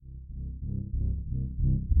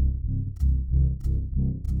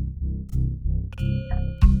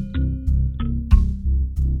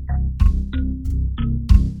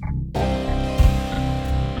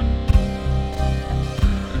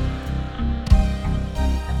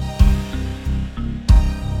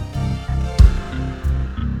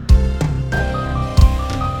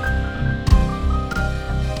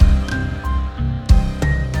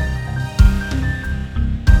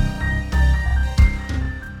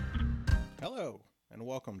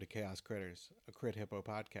Welcome to Chaos Critters, a Crit Hippo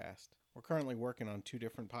podcast. We're currently working on 2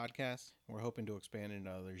 different podcasts, and we're hoping to expand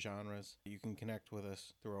into other genres. You can connect with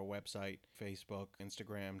us through our website, Facebook,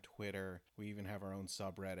 Instagram, Twitter. We even have our own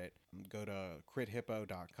subreddit. Go to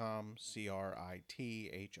crithippo.com,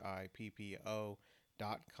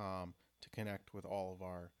 CRITHIPPO.com, to connect with all of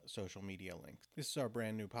our social media links. This is our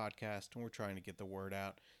brand new podcast, and we're trying to get the word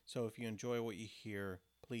out. So if you enjoy what you hear,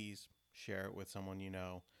 please share it with someone you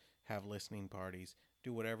know. Have listening parties.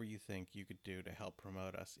 Do whatever you think you could do to help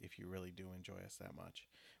promote us if you really do enjoy us that much.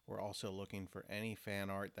 We're also looking for any fan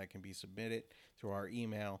art that can be submitted through our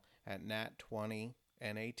email at nat20,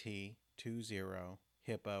 nat20,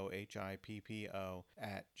 hippo, HIPPO,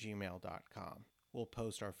 @gmail.com. We'll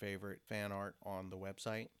post our favorite fan art on the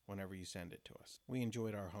website whenever you send it to us. We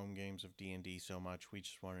enjoyed our home games of D&D so much, we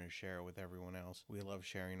just wanted to share it with everyone else. We love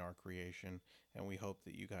sharing our creation, and we hope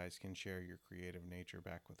that you guys can share your creative nature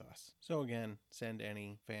back with us. So again, send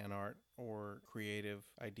any fan art or creative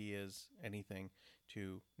ideas, anything,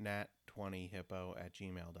 to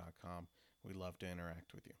nat20hippo@gmail.com. We'd love to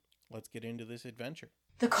interact with you. Let's get into this adventure.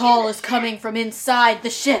 The call is coming from inside the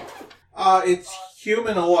ship. It's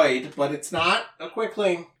humanoid, but it's not. A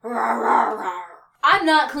quickling. I'm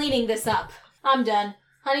not cleaning this up. I'm done.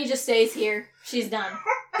 Honey just stays here. She's done.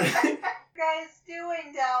 What are you guys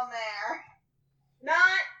doing down there?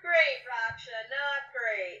 Not great, Raksha. Not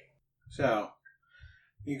great. So,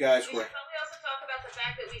 you guys We were... should probably also talk about the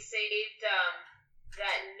fact that we saved,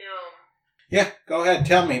 that gnome. Yeah, go ahead.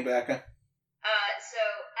 Tell me, Becca. So,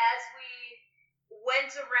 as we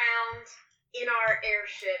went around in our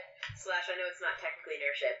airship, I know it's not technically an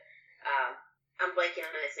airship, I'm blanking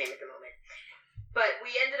on its name at the moment, but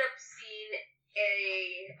we ended up seeing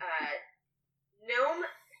a gnome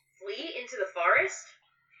flee into the forest,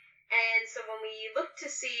 and so when we looked to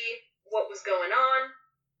see what was going on,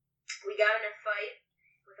 we got in a fight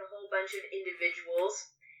with a whole bunch of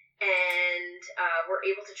individuals, and were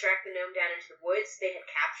able to track the gnome down into the woods. They had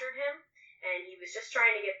captured him, and he was just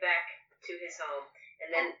trying to get back to his home. And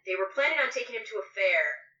then they were planning on taking him to a fair,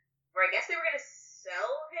 where I guess they were going to sell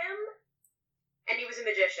him, and he was a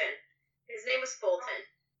magician. His name was Fulton.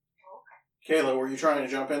 Kayla, were you trying to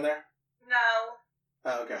jump in there? No.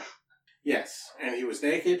 Oh, okay. Yes, and he was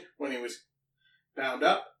naked when he was bound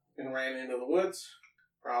up and ran into the woods.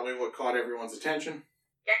 Probably what caught everyone's attention.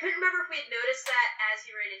 Yeah, I couldn't remember if we had noticed that as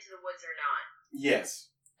he ran into the woods or not. Yes.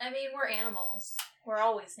 I mean, we're animals. We're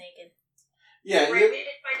always naked. Yeah. Right, we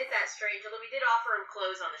didn't find it that strange, although we did offer him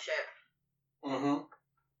clothes on the ship. Mm-hmm.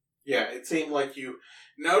 Yeah, it seemed like you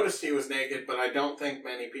noticed he was naked, but I don't think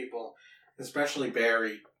many people, especially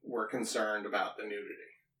Barry, were concerned about the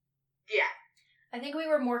nudity. Yeah. I think we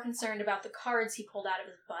were more concerned about the cards he pulled out of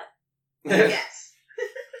his butt. Yes.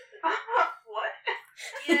 What?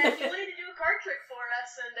 Yeah, he wanted to do a card trick for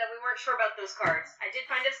us, and we weren't sure about those cards. I did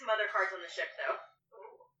find us some other cards on the ship, though.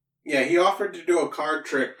 Yeah, he offered to do a card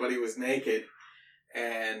trick, but he was naked,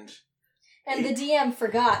 and the DM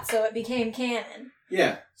forgot, so it became canon.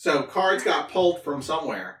 yeah, so cards got pulled from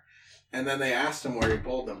somewhere, and then they asked him where he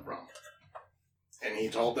pulled them from. And he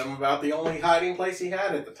told them about the only hiding place he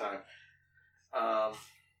had at the time.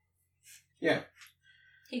 Yeah.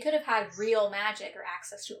 He could have had real magic or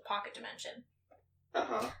access to a pocket dimension.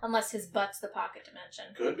 Uh-huh. Unless his butt's the pocket dimension.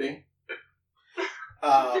 Could be.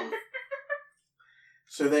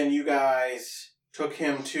 So then you guys took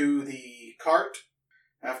him to the cart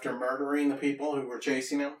after murdering the people who were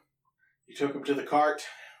chasing him. You took him to the cart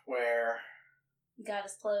where... He got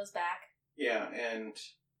his clothes back. Yeah, and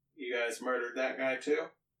you guys murdered that guy too?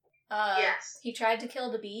 Yes. He tried to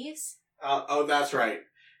kill the bees. Oh, that's right.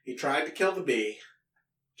 He tried to kill the bee.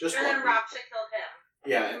 Just And one then bee. Raksha killed him.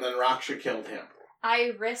 Yeah, and then Raksha killed him.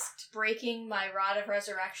 I risked breaking my Rod of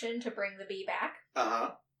Resurrection to bring the bee back.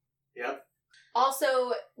 Uh-huh. Yep.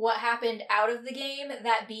 Also, what happened out of the game,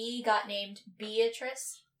 that bee got named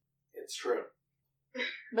Beatrice, It's true.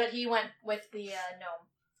 but he went with the gnome.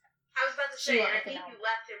 I was about to She say, went and I with the think gnome. you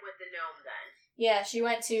left him with the gnome then. Yeah, she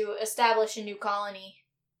went to establish a new colony.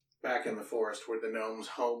 Back in the forest where the gnome's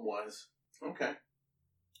home was. Okay.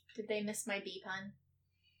 Did they miss my bee pun?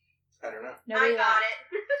 I don't know. Nobody I got laughed.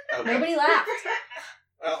 it. Okay. Nobody laughed.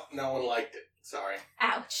 Well, no one liked it. Sorry.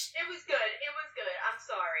 Ouch. It was good.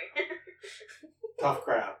 Tough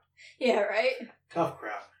crowd. Yeah, right? Tough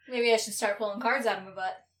crowd. Maybe I should start pulling cards out of my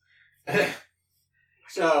butt.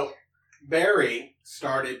 So, Barry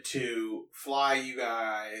started to fly you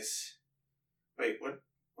guys... Wait,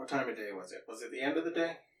 what time of day was it? Was it the end of the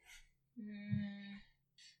day?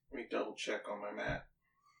 Let me double check on my map.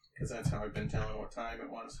 Because that's how I've been telling what time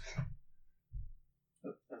it was.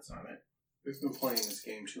 But that's not it. We've been playing this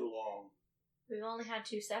game too long. We've only had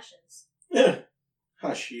 2 sessions.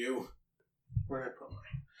 Hush you. Where did I put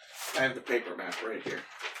mine? I have the paper map right here.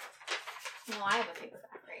 No, I have a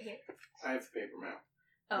paperback right here. I have the paper map.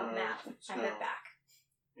 Oh, map. So, I have it back.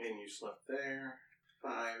 And you slept there.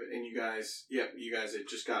 5. And you guys had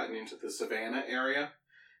just gotten into the Savannah area.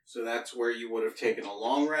 So that's where you would have taken a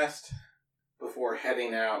long rest before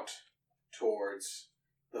heading out towards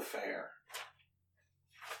the fair.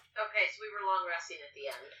 Okay, so we were long resting at the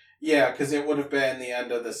end. Yeah, because it would have been the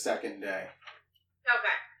end of the second day.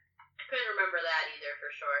 Okay. I couldn't remember that either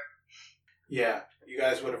for sure. Yeah, you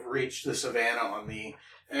guys would have reached the Savannah on the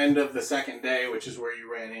end of the second day, which is where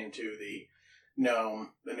you ran into the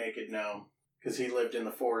gnome, the naked gnome, because he lived in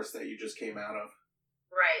the forest that you just came out of.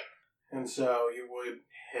 Right. And so you would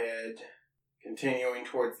head, continuing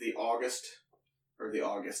towards the autumn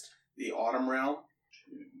realm.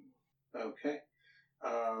 Okay.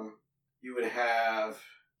 You would have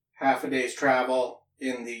half a day's travel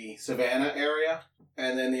in the Savannah area,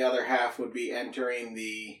 and then the other half would be entering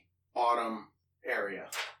the autumn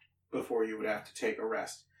area before you would have to take a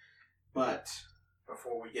rest. But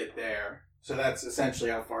before we get there, so that's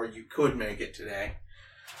essentially how far you could make it today.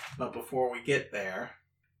 But before we get there,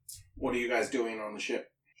 what are you guys doing on the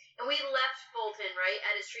ship? And we left Fulton, right?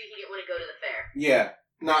 At his tree, he didn't want to go to the fair. Yeah,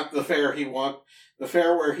 not the fair the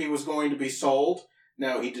fair where he was going to be sold.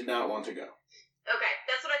 No, he did not want to go. Okay,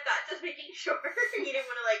 that's what I thought. Just making sure he didn't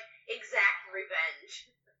want to, exact revenge.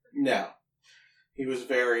 No. He was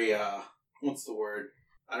very, what's the word?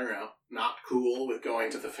 I don't know. Not cool with going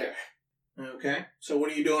to the fair. Okay, so what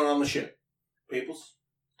are you doing on the ship? Peoples?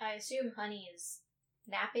 I assume Honey is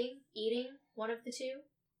napping, eating, one of the two.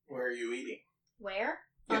 Where are you eating? Where?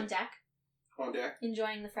 Yeah. On deck. On deck?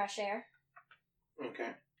 Enjoying the fresh air.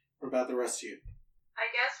 Okay. What about the rest of you? I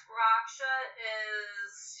guess Raksha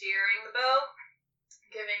is steering the boat,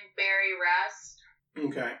 giving Barry rest.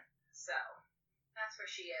 Okay. So, that's where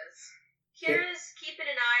she is. Kira's keeping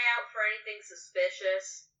an eye out for anything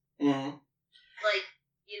suspicious. Mm-hmm. Like,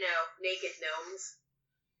 naked gnomes.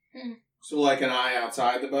 So like an eye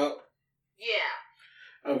outside the boat? Yeah.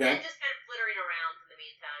 Okay. And just kind of flittering around in the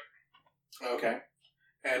meantime. Okay.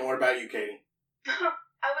 And what about you, Katie?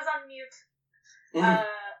 I was on mute. Mhm.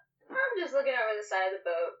 I'm just looking over the side of the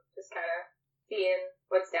boat, just kind of seeing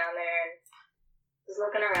what's down there and just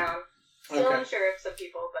looking around. Still Okay. unsure of some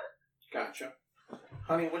people, but... Gotcha.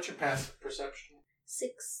 Honey, what's your passive perception?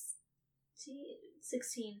 16.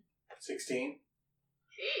 16?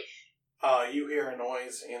 Sheesh. You hear a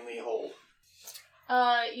noise in the hold.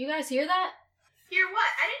 You guys hear that? Hear what?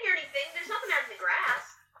 I didn't hear anything. There's nothing out in the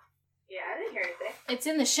grass. Yeah, I didn't hear anything. It's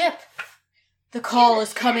in the ship. The call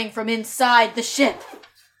is coming from inside the ship.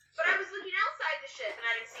 But I was looking outside the ship and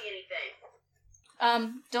I didn't see anything.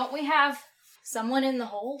 Don't we have someone in the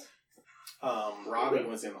hold? Robin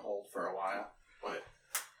was in the hold for a while, but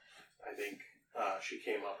I think she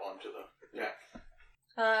came up onto the deck.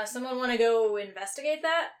 Someone want to go investigate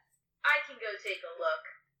that? I can go take a look.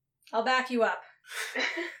 I'll back you up.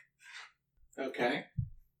 Okay.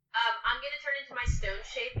 I'm gonna turn into my stone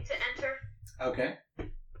shape to enter. Okay.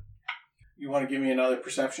 You want to give me another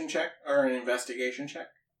perception check or an investigation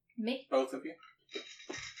check? Me? Both of you?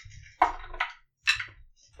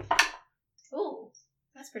 Ooh,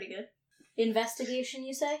 that's pretty good. Investigation,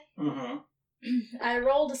 you say? Mm-hmm. I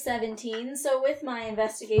rolled a 17, so with my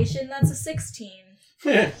investigation, that's a 16. I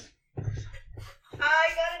got it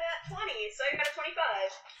at 20, so I got a 25.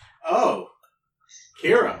 Oh,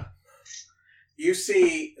 Kira.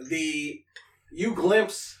 You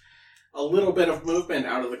glimpse a little bit of movement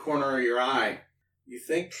out of the corner of your eye. You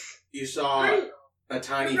think you saw a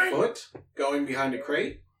tiny foot going behind a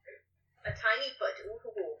crate? A tiny foot. Ooh.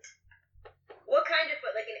 What kind of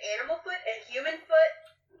foot? Like an animal foot? A human foot?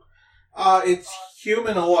 It's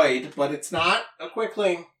humanoid, but it's not a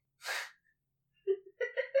quickling.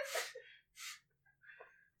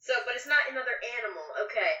 But it's not another animal.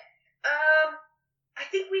 Okay. I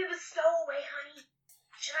think we have a stowaway, honey.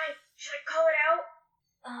 Should I call it out?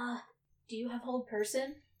 Do you have hold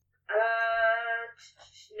person?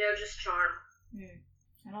 No, just charm.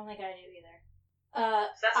 I don't think I do either. So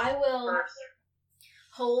that's I will first.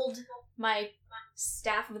 hold my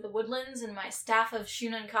staff of the woodlands and my staff of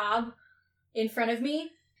Shunan Cobb in front of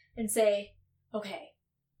me and say, Okay,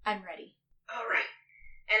 I'm ready. Alright.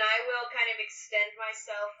 And I will kind of extend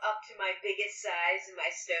myself up to my biggest size in my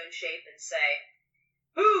stone shape and say,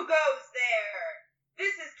 "Who goes there?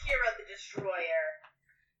 This is Kira the Destroyer.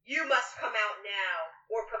 You must come out now,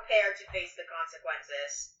 or prepare to face the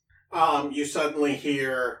consequences." You suddenly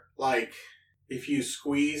hear, like, if you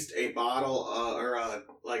squeezed a bottle or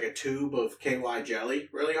a tube of KY jelly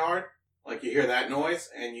really hard, like you hear that noise,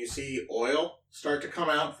 and you see oil start to come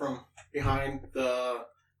out from behind the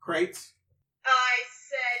crates. I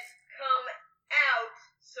said, come out,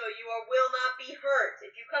 so you will not be hurt.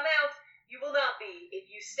 If you come out, you will not be. If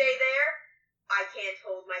you stay there, I can't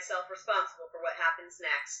hold myself responsible for what happens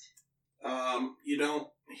next. You don't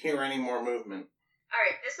hear any more movement.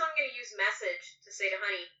 Alright, this one I'm going to use message to say to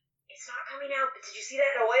Honey, it's not coming out, but did you see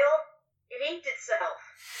that oil? It inked itself.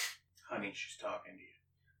 Honey, she's talking to you.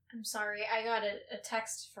 I'm sorry, I got a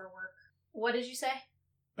text for work. What did you say?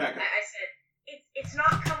 Becca. I said, it's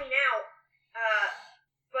not coming out,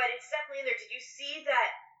 but it's definitely in there. Did you see that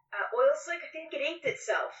oil slick? I think it inked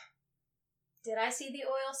itself. Did I see the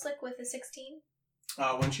oil slick with a 16?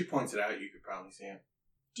 When she points it out, you could probably see it.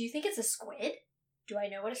 Do you think it's a squid? Do I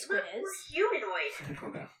know what a squid is? We're humanoid. I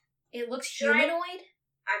don't know. It looks Should I- humanoid?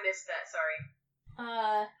 I missed that, sorry.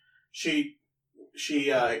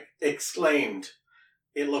 She exclaimed,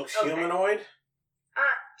 "It looks Okay. humanoid."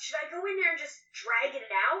 Should I go in there and just drag it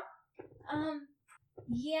out?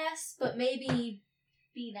 Yes, but maybe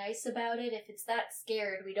be nice about it. If it's that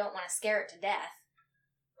scared, we don't want to scare it to death.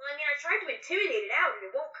 Well, I mean, I tried to intimidate it out and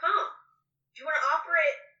it won't come. Do you want to offer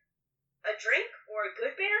it a drink or a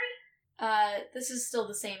good berry? This is still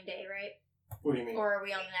the same day, right? What do you mean? Or are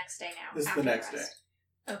we on the next day now? This is after the next rest?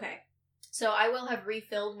 Okay. So I will have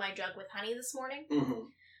refilled my jug with honey this morning. Mm-hmm.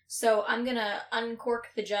 So I'm gonna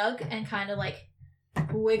uncork the jug and kind of like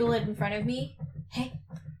wiggle it in front of me.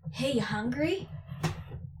 Hey, you hungry?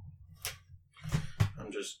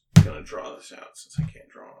 I'm just gonna draw this out since I can't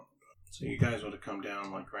draw. So you guys would have come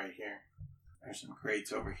down like right here. There's some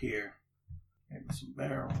crates over here. Maybe some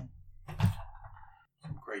barrels.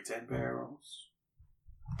 Some crates and barrels.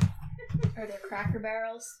 Are there Cracker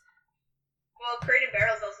Barrels? Well, Crate and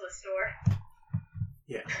Barrel's also a store.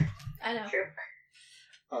 Yeah. I know. True.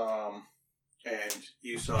 And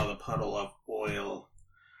you saw the puddle of oil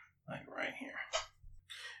like right here.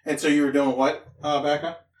 And so you were doing what,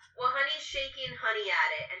 Becca? Well, Honey's shaking honey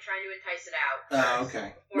at it and trying to entice it out. Oh,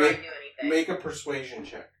 okay. Before I do anything. Make a persuasion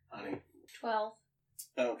check, honey. 12.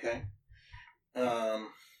 Okay.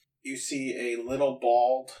 You see a little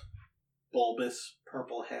bald, bulbous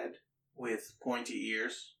purple head with pointy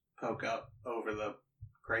ears poke up over the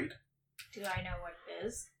crate. Do I know what it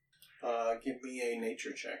is? Give me a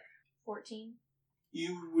nature check. 14.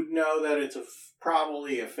 You would know that it's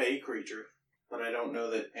probably a fey creature, but I don't know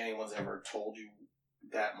that anyone's ever told you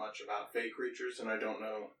that much about fey creatures, and I don't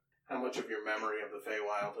know how much of your memory of the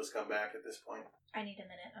Feywild has come back at this point. I need a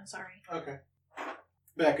minute. I'm sorry. Okay.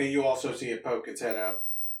 Becca, you also see it poke its head out.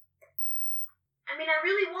 I mean, I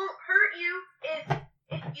really won't hurt you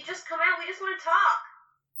if you just come out. We just want to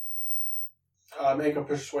talk. Make a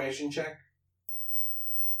persuasion check.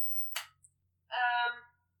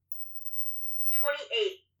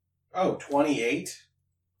 28. Oh, 28?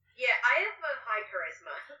 Yeah, I have a high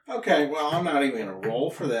charisma. Okay, well, I'm not even going to roll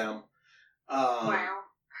for them. Wow.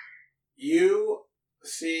 You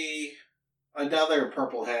see another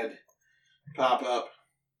purple head pop up.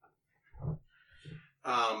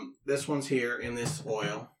 This one's here in this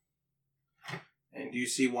oil. And you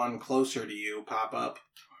see one closer to you pop up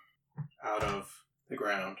out of the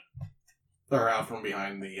ground. Or out from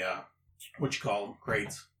behind the, what you call them,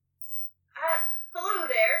 crates. Hello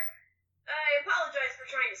there. I apologize for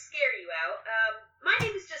trying to scare you out. My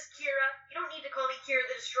name is just Kira. You don't need to call me Kira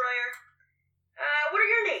the Destroyer. What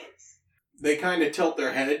are your names? They kind of tilt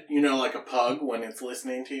their head, you know, like a pug when it's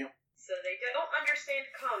listening to you. So they don't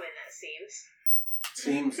understand common, it seems.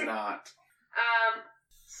 Seems not.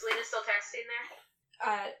 Selena's still texting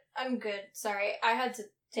there? I'm good. Sorry. I had to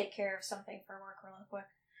take care of something for work real quick.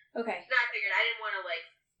 Okay. No, I figured. I didn't want to,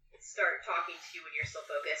 start talking to you when you're still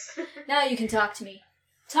focused. Now you can talk to me.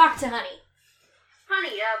 Talk to Honey.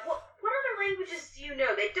 Honey, what other languages do you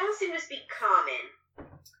know? They don't seem to speak common.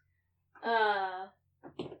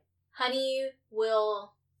 Honey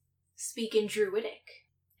will speak in Druidic.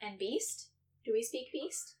 And Beast? Do we speak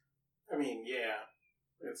Beast? I mean, yeah.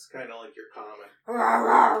 It's kind of like your common.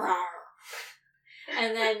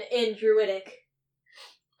 And then in Druidic,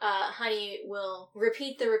 Honey will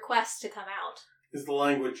repeat the request to come out. Is the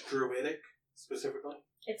language Druidic, specifically?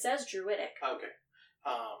 It says Druidic. Okay.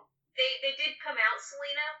 They did come out,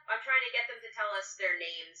 Selena? I'm trying to get them to tell us their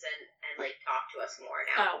names and like talk to us more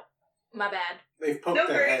now. Oh, my bad. They've poked No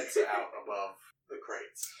their worries. heads out above the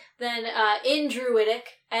crates. Then, in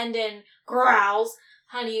Druidic and in growls,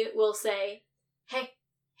 Honey will say, Hey,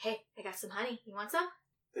 I got some honey. You want some?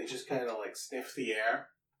 They just kind of like sniff the air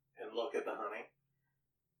and look at the honey,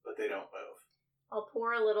 but they don't move. I'll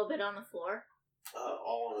pour a little bit on the floor.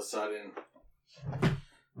 All of a sudden,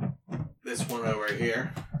 this one over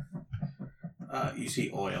here, you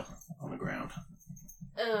see oil on the ground.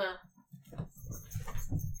 Ugh.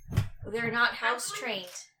 They're not house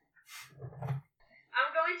trained.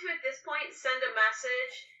 I'm going to, at this point, send a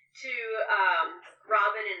message to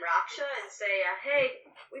Robin and Raksha and say, hey,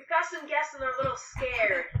 we've got some guests and they're a little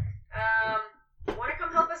scared. Want to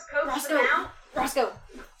come help us coach them out? Roscoe!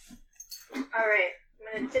 Alright,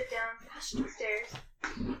 I'm gonna tip down the stairs.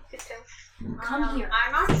 Tiptoe. Come here.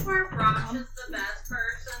 I'm not sure if Raksha's the best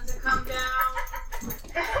person to come down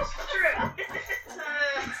That's true.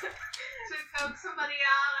 to coax somebody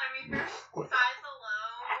out. I mean, her size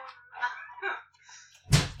alone.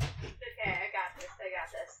 Okay, I got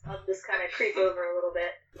this. I'll just kind of creep over a little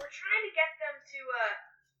bit. We're trying to get them to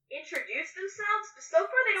introduce themselves, but so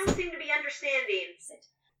far they don't seem to be understanding.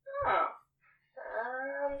 Oh.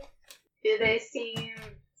 Do they seem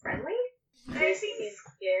friendly? They seem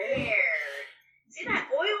scared. scared. See that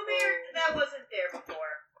oil there? That wasn't there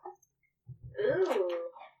before. Ooh.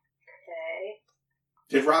 Okay.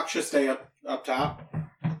 Did Raksha stay up top?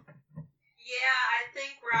 Yeah, I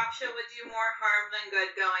think Raksha would do more harm than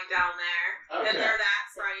good going down there. If they're that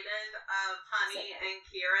frightened of Honey and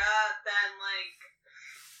Kira, then, like,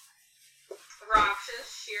 Raksha's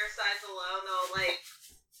sheer size alone, they'll, like,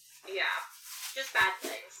 yeah, just bad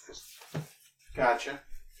things. Gotcha.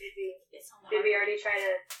 Did we already try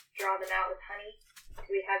to draw them out with Honey? Do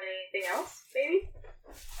we have anything else, maybe?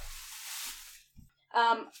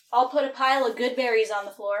 I'll put a pile of good berries on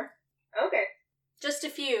the floor. Okay. Just a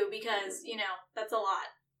few, because, that's a lot.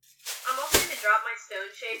 I'm also going to drop my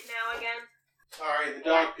stone shape now again. Sorry, the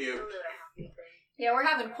dog I puked. don't know that I have anything. Yeah, we're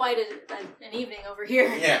having quite an evening over here.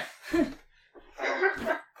 Yeah.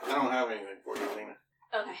 I don't have anything for you, Lena.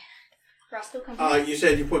 Okay. Roscoe, come here. You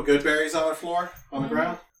said you put good berries on the floor, on the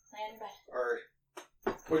ground? Lay on your bed. Or,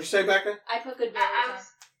 what'd you say, Becca? I put good berries on.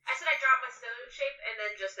 I said I dropped my stone shape and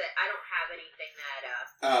then just that I don't have anything that,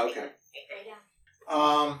 Oh, okay. Lay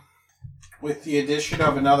down. With the addition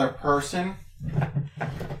of another person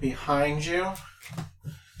behind you,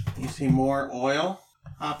 you see more oil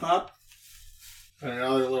pop up and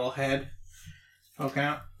another little head poke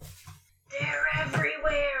out. They're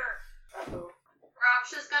everywhere. Uh-oh.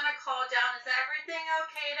 Raksha's gonna call down, is everything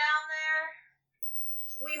okay down there?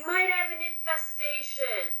 We might have an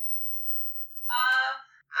infestation.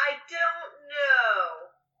 I don't know.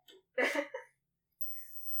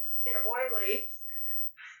 They're oily.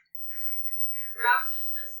 Raksha's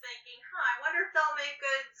just thinking, I wonder if they'll make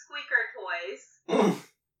good squeaker toys.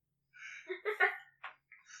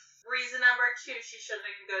 Reason number 2, she shouldn't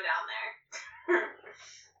go down there.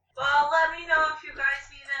 Well, let me know if you guys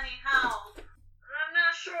need any help. I'm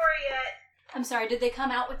not sure yet. I'm sorry, did they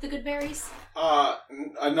come out with the good berries?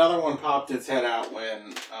 Another one popped its head out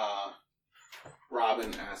when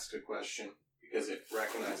Robin asked a question because it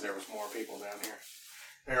recognized there was more people down here.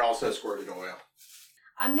 And it also squirted oil.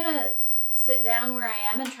 I'm gonna sit down where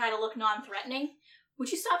I am and try to look non-threatening.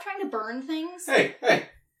 Would you stop trying to burn things? Hey,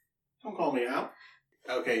 don't call me out.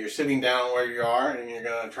 Okay, you're sitting down where you are and you're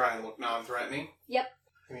going to try and look non-threatening? Yep.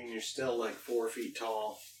 I mean, you're still like 4 feet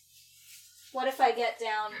tall. What if I get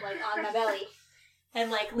down, like, on my belly and,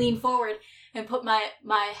 like, lean forward and put my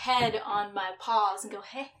head on my paws and go,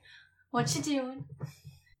 hey, what you doing?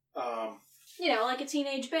 Like a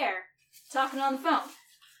teenage bear talking on the phone.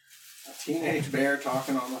 A teenage bear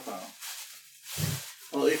talking on the phone.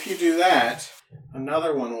 Well, if you do that,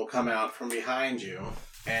 another one will come out from behind you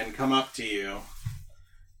and come up to you,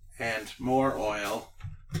 and more oil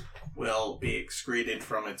will be excreted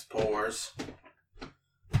from its pores.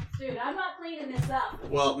 Dude, I'm not cleaning this up.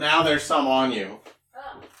 Well, now there's some on you.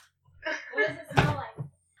 Oh. What does it smell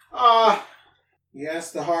like? You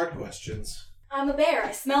ask the hard questions. I'm a bear.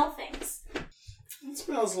 I smell things. It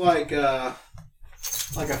smells like a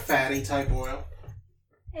fatty type oil.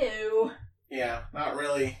 Ew. Yeah, not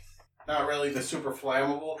really the super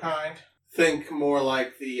flammable kind. Think more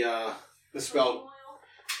like the spell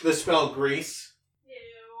grease.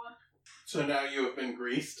 Ew. So now you have been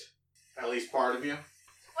greased, at least part of you.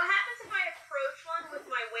 What happens if I approach one with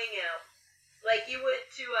my wing out? Like you would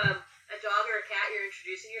to a dog or a cat you're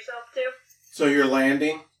introducing yourself to? So you're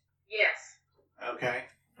landing, Yes. okay,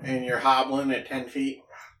 and you're hobbling at 10 feet.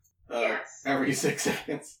 Yes. Every 6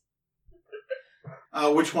 seconds.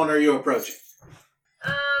 Which one are you approaching?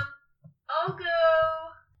 I'll go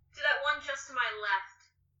to that one just to my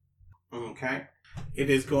left. Okay. It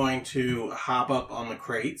is going to hop up on the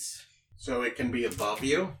crates, so it can be above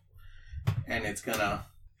you, and it's gonna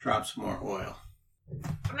drop some more oil.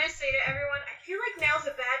 I'm gonna say to everyone, I feel like now's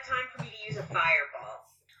a bad time for me to use a fireball.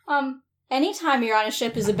 Anytime you're on a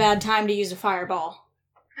ship is a bad time to use a fireball.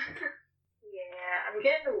 Yeah, I'm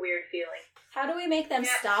getting a weird feeling. How do we make them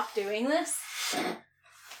stop doing this?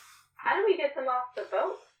 How do we get them off the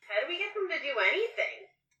boat? How do we get them to do anything?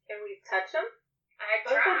 Can we touch them? I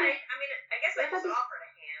tried. I mean, I guess I just offered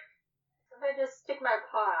a hand. If I just stick my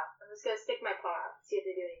paw out, I'm just gonna stick my paw out, see if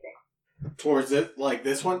they do anything. Towards it, like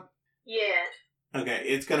this one? Yeah. Okay,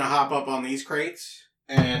 it's gonna hop up on these crates,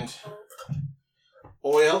 and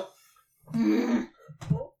oil, and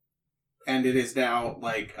it is now,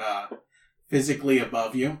 like, physically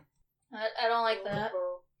above you, I don't like that.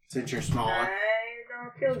 since you're smaller. I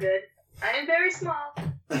don't feel good. I am very small.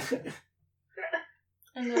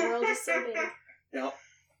 And the world is so big. Yep.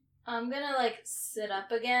 I'm gonna, like, sit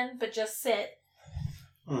up again, but just sit.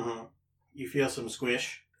 Mm-hmm. You feel some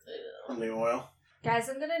squish from the oil. Guys,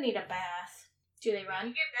 I'm gonna need a bath. Do they run?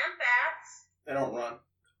 You give them baths. They don't run.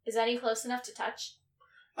 Is any close enough to touch?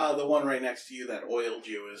 The one right next to you that oiled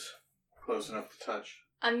you is close enough to touch.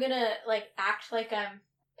 I'm gonna, like, act like I'm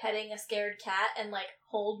petting a scared cat and, like,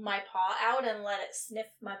 hold my paw out and let it sniff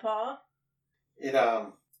my paw. It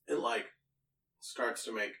like, starts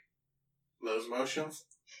to make those motions.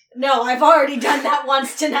 No, I've already done that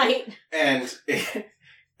once tonight. And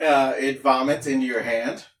it vomits into your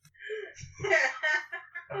hand.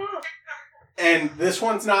 And this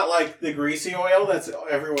one's not like the greasy oil that's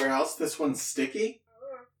everywhere else. This one's sticky.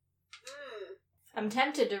 I'm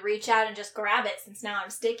tempted to reach out and just grab it since now I'm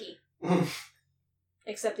sticky.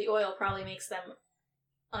 Except the oil probably makes them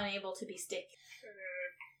unable to be sticky.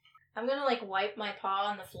 I'm gonna, like, wipe my paw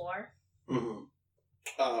on the floor. Mm-hmm.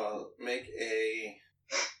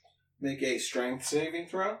 Make a strength saving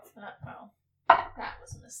throw. Uh-oh. That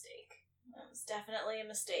was a mistake. That was definitely a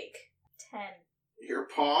mistake. 10. Your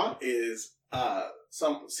paw is,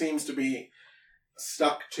 seems to be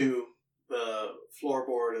stuck to the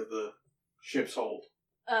floorboard of the ship's hold.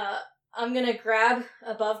 I'm gonna grab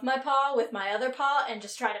above my paw with my other paw and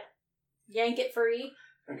just try to yank it free.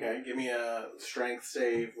 Okay, give me a strength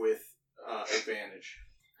save with advantage.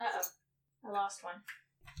 Uh-oh. I lost one.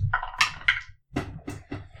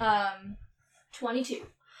 22.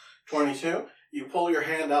 22. You pull your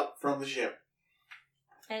hand up from the ship.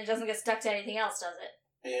 And it doesn't get stuck to anything else, does it?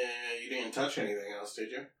 You didn't touch anything else,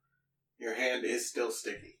 did you? Your hand is still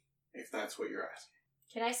sticky, if that's what you're asking.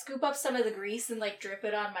 Can I scoop up some of the grease and, like, drip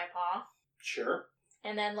it on my paw? Sure.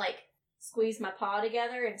 And then, like, squeeze my paw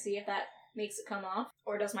together and see if that makes it come off?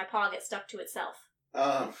 Or does my paw get stuck to itself?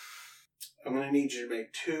 I'm going to need you to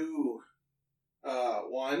make two.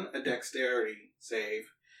 One, a dexterity save.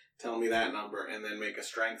 Tell me that number. And then make a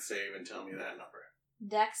strength save and tell me that number.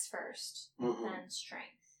 Dex first. Mm-hmm. Then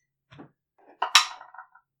strength.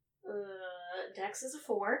 Dex is a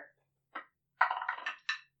 4.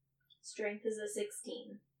 Strength is a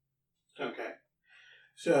 16. Okay.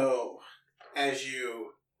 So, as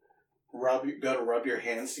you go to rub your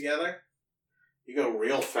hands together, you go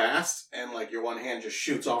real fast, and, like, your one hand just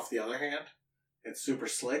shoots off the other hand. It's super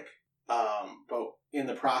slick. But in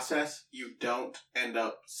the process, you don't end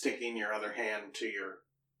up sticking your other hand to your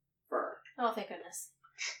fur. Oh, thank goodness.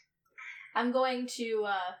 I'm going to,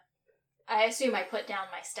 I assume I put down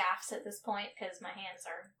my staffs at this point, because my hands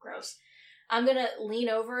are gross. I'm going to lean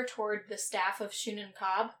over toward the staff of Shunan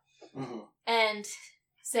Cobb, and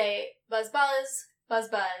say, Buzz Buzz, Buzz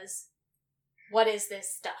Buzz, what is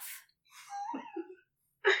this stuff?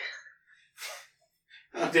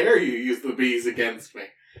 How dare you use the bees against me?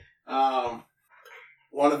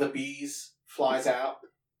 One of the bees flies out,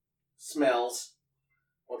 smells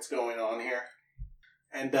what's going on here,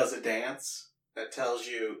 and does a dance that tells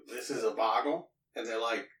you this is a boggle, and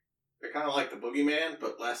they're kind of like the boogeyman,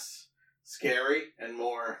 but less scary and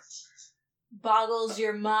more Boggles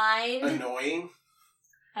your mind. annoying.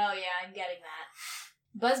 Oh yeah, I'm getting that.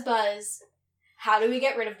 Buzz Buzz, how do we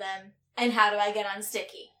get rid of them, and how do I get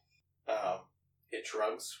unsticky? It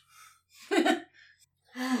shrugs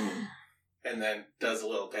and then does a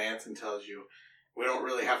little dance and tells you, we don't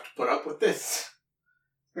really have to put up with this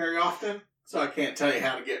very often, so I can't tell you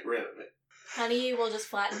how to get rid of it. Honey will just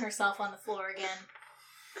flatten herself on the floor again.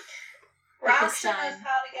 Raksha This knows time,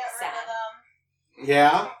 how to get rid sad. of them.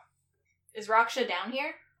 Yeah? Is Raksha down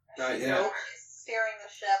here? Not yet. Nope, she's steering the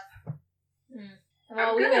ship.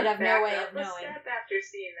 Well, we would have no way of knowing. Step after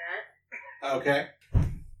seeing that. Okay.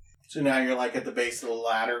 So now you're like at the base of the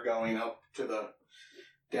ladder going up to the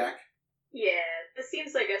deck? Yeah, this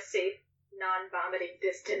seems like a safe, non-vomiting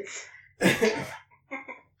distance.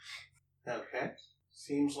 Okay.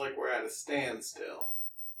 Seems like we're at a standstill.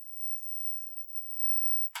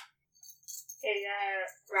 Hey,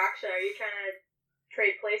 Raksha, are you trying to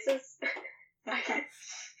trade places?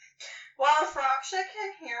 Well, if Raksha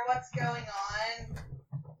can hear what's going on,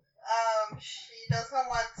 she doesn't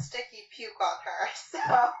want sticky puke on her, so...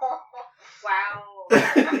 Wow.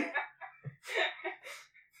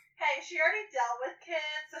 Hey, she already dealt with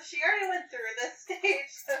kids, so she already went through this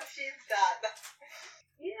stage, so she's done.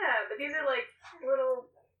 Yeah, but these are like little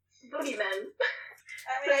boogeymen.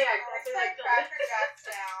 I mean, So, yeah, I exactly said like the- Cracker Jacks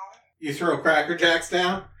down. You throw Cracker Jacks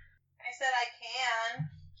down? I said I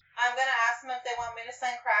can. I'm gonna ask them if they want me to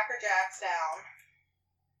send Cracker Jacks down.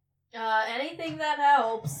 Anything that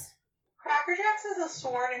helps. Cracker Jacks has a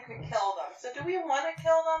sword and could kill them, so do we want to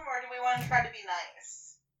kill them, or do we want to try to be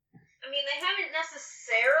nice? I mean, they haven't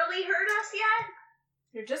necessarily hurt us yet.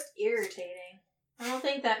 You're just irritating. I don't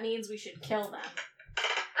think that means we should kill them.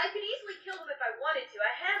 I could easily kill them if I wanted to.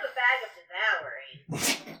 I have a bag of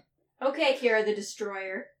devouring. Okay, Kira the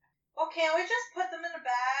Destroyer. Well, can't we just put them in a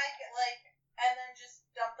bag, and then just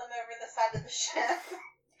dump them over the side of the ship?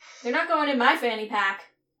 They're not going in my fanny pack.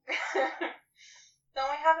 Don't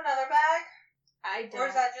we have another bag? I Or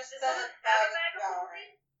is don't. that just Does the someone have a bag of holding?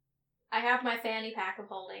 I have my fanny pack of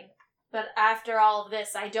holding. But after all of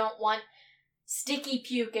this, I don't want sticky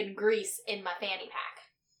puke and grease in my fanny pack.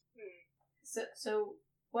 So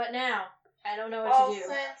what now? I don't know what Well, to do.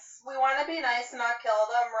 since we want to be nice and not kill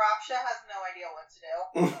them, Raksha has no idea what to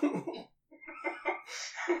do.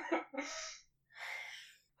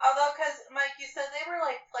 Although, because, Mike, you said they were,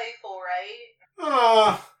 playful, right?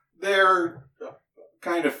 They're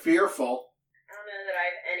kind of fearful. I don't know that I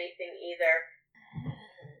have anything either.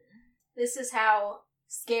 This is how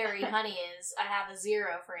scary Honey is. I have a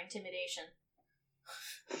 0 for intimidation.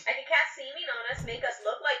 I can cast seeming on us, make us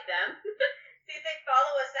look like them. See if they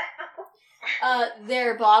follow us out.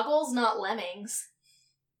 They're boggles, not lemmings.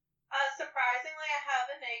 Surprisingly, I have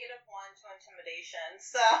a -1 to intimidation,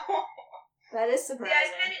 so... That is See, I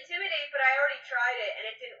surprising. can intimidate, but I already tried it and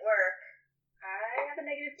it didn't work. I have a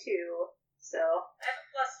 -2, so I have a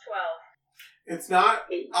 +12. It's not.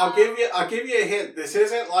 8. I'll give you a hint. This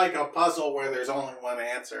isn't like a puzzle where there's only one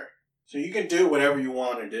answer. So you can do whatever you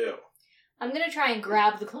want to do. I'm gonna try and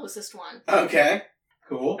grab the closest one. Okay.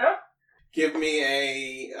 Cool. Oh. Give me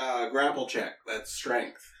a grapple check. That's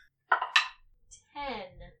strength.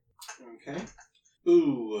 10. Okay.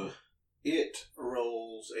 Ooh. It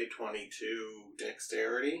rolls a 22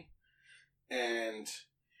 dexterity. And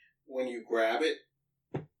when you grab it,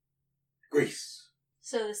 grease.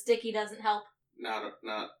 So the sticky doesn't help. Not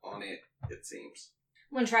on it, it seems.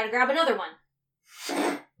 I'm gonna try to grab another one.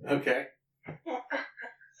 Okay.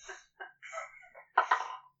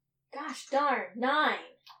 Gosh darn, 9.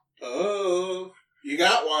 Oh, you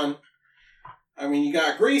got one. I mean, you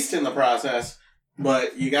got greased in the process,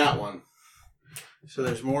 but you got one. So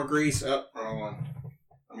there's more grease. Oh, wrong one.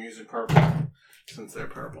 I'm using purple since they're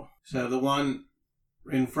purple. So the one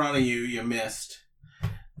in front of you, you missed.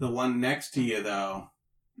 The one next to you, though,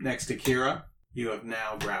 next to Kira, you have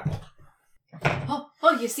now grappled.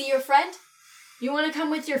 Oh, you see your friend? You want to come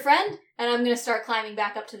with your friend? And I'm gonna start climbing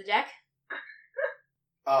back up to the deck.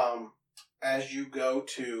 As you go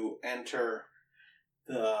to enter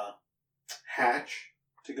the hatch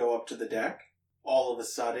to go up to the deck, all of a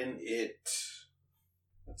sudden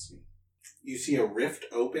you see a rift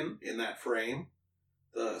open in that frame,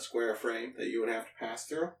 the square frame that you would have to pass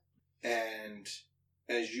through. And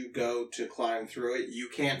as you go to climb through it, you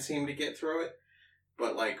can't seem to get through it.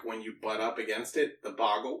 But when you butt up against it, the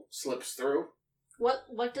boggle slips through.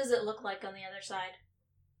 What does it look like on the other side?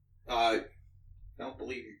 I don't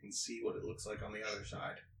believe you can see what it looks like on the other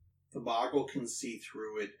side. The boggle can see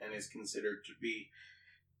through it and is considered to be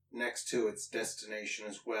next to its destination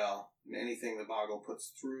as well. And anything the boggle puts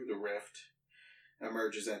through the rift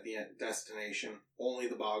emerges at the destination. Only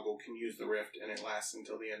the boggle can use the rift, and it lasts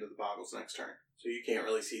until the end of the boggle's next turn. So you can't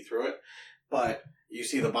really see through it. But you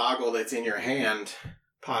see the boggle that's in your hand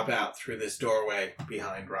pop out through this doorway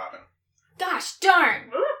behind Robin. Gosh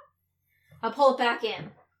darn! I'll pull it back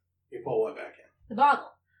in. You pull what back in? The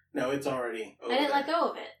boggle. No, it's already over I didn't there. let go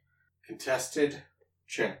of it. Contested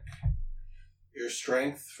check. Your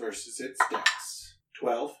strength versus its dex.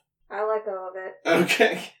 12. I let go of it.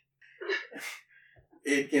 Okay.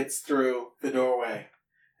 It gets through the doorway.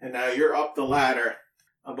 And now you're up the ladder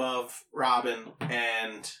above Robin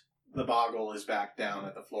and the boggle is back down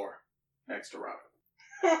at the floor next to Robin.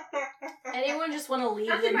 Anyone just want to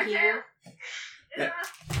leave them here? Yeah.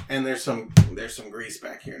 And there's some grease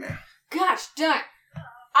back here now. Gosh darn!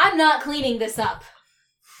 I'm not cleaning this up.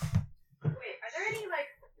 Wait, are there any, like,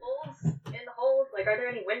 holes in the holes? Like, are there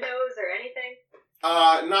any windows or anything?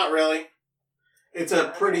 Not really. It's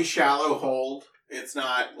a pretty shallow hold. It's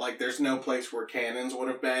not, like, there's no place where cannons would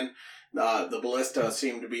have been. The ballista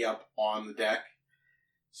seem to be up on the deck.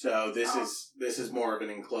 So this is more of an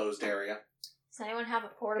enclosed area. Does anyone have a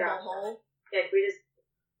portable hole? Yeah, can we just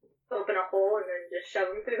open a hole and then just shove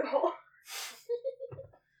them through the hole?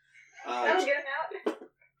 That'll get them out.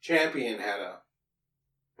 Champion had a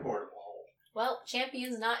portable hole. Well,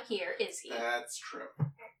 Champion's not here, is he? That's true.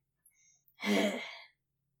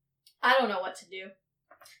 I don't know what to do.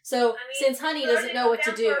 So, since Honey doesn't know what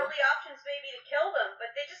to do... One of the options may be to kill them, but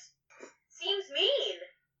they just seems mean.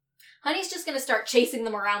 Honey's just going to start chasing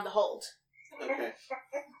them around the hold. Okay.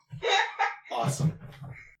 Awesome.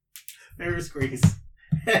 There's grease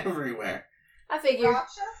everywhere. I figure.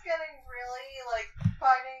 Raksha's getting really,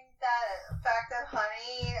 finding that fact that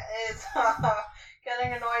Honey is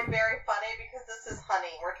getting annoyed very funny because this is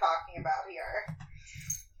Honey we're talking about here.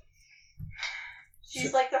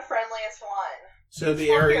 She's like the friendliest one. So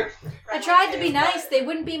the area... I tried to be nice. They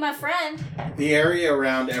wouldn't be my friend. The area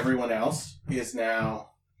around everyone else is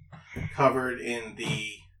now covered in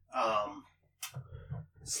the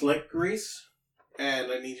slick grease.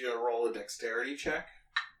 And I need you to roll a dexterity check.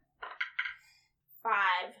 5.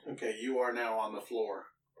 Okay, you are now on the floor.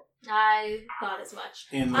 I thought as much.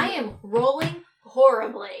 I am rolling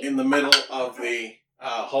horribly. In the middle of the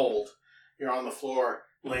hold, you're on the floor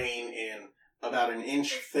laying in about an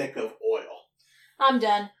inch thick of oil. I'm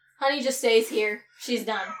done. Honey just stays here. She's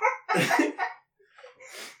done. You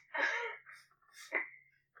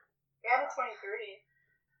got a 23.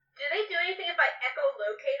 Do they do anything if I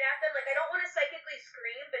echolocate at them? Like, I don't want to psychically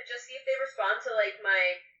scream, but just see if they respond to,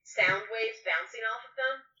 my sound waves bouncing off of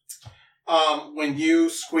them? When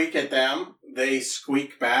you squeak at them, they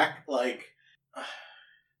squeak back,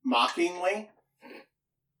 mockingly.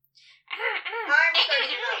 I'm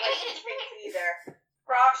starting to not like these things either.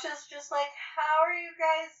 Raksha's just like, how are you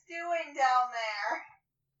guys doing down there?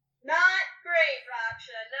 Not great,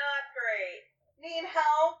 Raksha. Not great. Need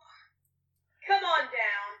help? Come on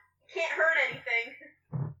down. Can't hurt anything.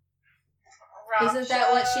 Isn't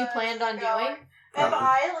that what she planned on doing? If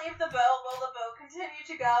I leave the boat, will the boat continue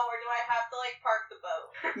to go, or do I have to, park the boat?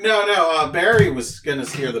 No, Barry was gonna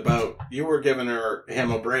steer the boat. You were giving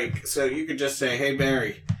him a break, so you could just say, hey,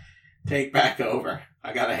 Barry, take back over.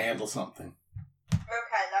 I gotta handle something.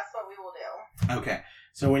 Okay, that's what we will do. Okay,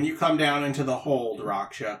 so when you come down into the hold,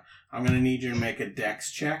 Raksha, I'm gonna need you to make a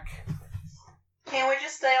dex check. Can't we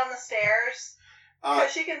just stay on the stairs?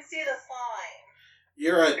 Because she can see the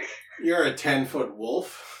slime. You're a 10-foot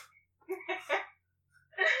wolf.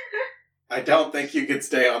 I don't think you could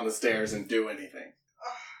stay on the stairs and do anything.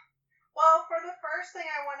 Well, for the first thing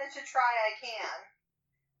I wanted to try, I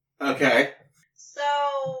can. Okay. So,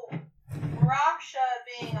 Raksha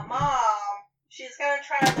being a mom, she's gonna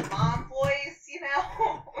try the mom voice,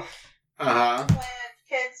 Uh-huh. When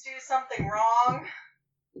kids do something wrong.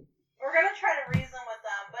 We're gonna try to reason with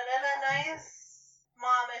them, but in a nice,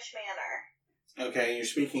 momish manner. Okay, you're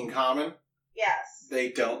speaking common? Yes.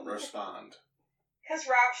 They don't respond. Because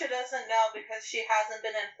Raksha doesn't know because she hasn't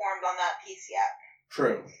been informed on that piece yet.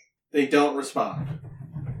 True. They don't respond.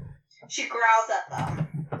 She growls at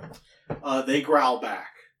them. They growl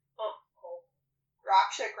back.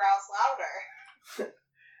 Raksha growls louder.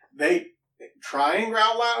 They try and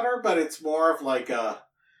growl louder, but it's more of a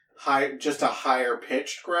higher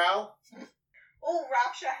pitched growl. Oh,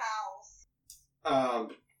 Raksha howls.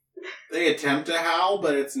 They attempt to howl,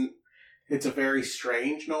 but it's a very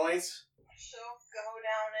strange noise. She'll go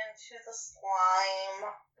down into the slime.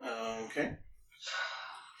 Okay.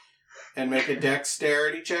 And make a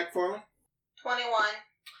dexterity check for me. 21.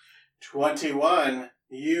 21.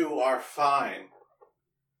 You are fine.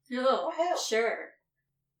 Oh, Wow. sure.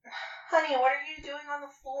 Honey, what are you doing on the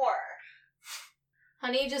floor?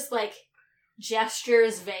 Honey just,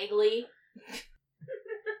 gestures vaguely.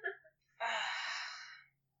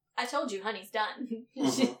 I told you, Honey's done.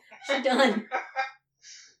 Mhm. She's done.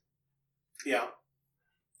 Yeah.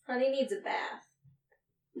 Honey needs a bath.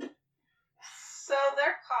 So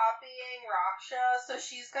they're copying Raksha, so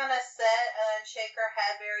she's gonna sit and shake her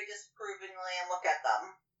head very disapprovingly and look at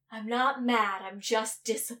them. I'm not mad, I'm just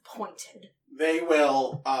disappointed. They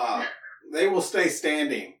will stay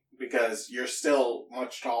standing because you're still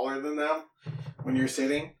much taller than them when you're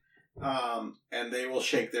sitting. and they will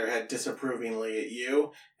shake their head disapprovingly at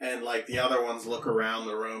you, and like the other ones look around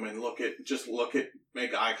the room and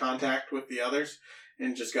make eye contact with the others,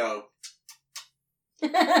 and just go.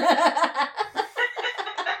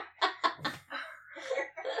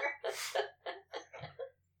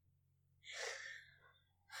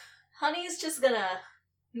 Honey's just gonna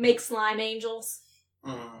make slime angels.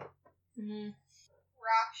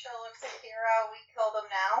 Raksha looks at Kira. We kill them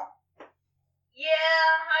now?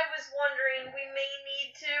 Yeah, I was wondering. We may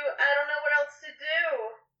need to. I don't know what else to do.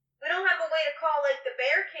 We don't have a way to call, like, the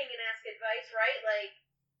Bear King and ask advice, right? Like...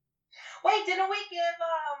 Wait, didn't we give,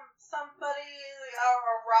 somebody a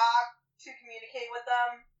rock to communicate with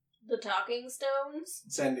them? The talking stones?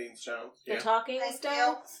 Sending stones. The Yeah. talking Thank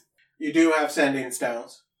stones? You do have sending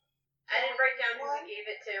stones. I didn't write down who we gave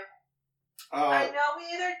it to. I know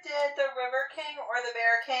we either did the River King or the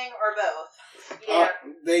Bear King or both. Yeah.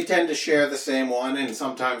 They tend to share the same one, and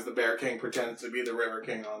sometimes the Bear King pretends to be the River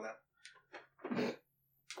King on them. Do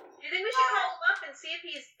you think we should call him up and see if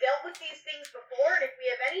he's dealt with these things before, and if we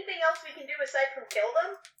have anything else we can do aside from kill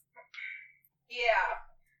them? Yeah.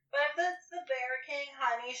 But if it's the Bear King,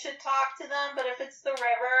 Honey should talk to them. But if it's the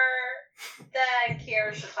River, then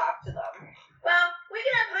Kira should talk to them. Well, we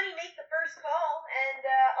can have Honey make the first call, and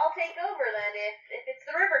I'll take over then if it's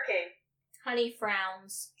the River King. Honey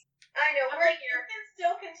frowns. I know, we're You here. can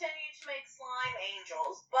still continue to make slime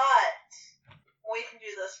angels, but we can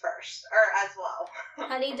do this first, or as well.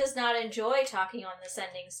 Honey does not enjoy talking on the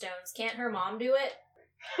sending stones. Can't her mom do it?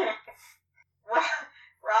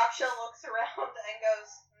 Raksha looks around and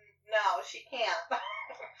goes, no, she can't.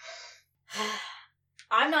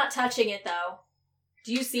 I'm not touching it, though.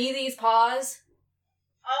 Do you see these paws?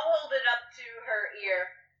 I'll hold it up to her ear.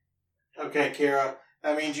 Okay, Kira.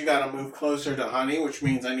 That means you gotta move closer to Honey, which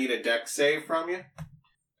means I need a dex save from you.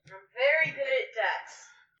 I'm very good at dex.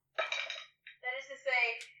 That is to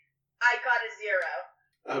say, I got a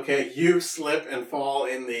 0. Okay, you slip and fall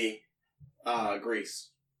in the grease.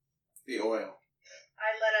 The oil.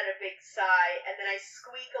 I let out a big sigh, and then I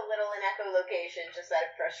squeak a little in echolocation just out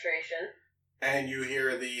of frustration. And you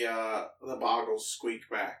hear the boggles squeak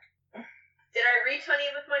back. Did I reach Honey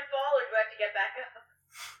with my fall, or do I have to get back up?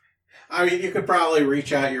 I mean, you could probably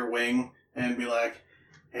reach out your wing and be like,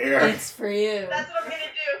 here. It's for you. That's what I'm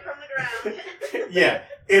gonna do from the ground. Yeah,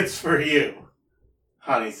 it's for you,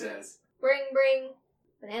 Honey says. Bring.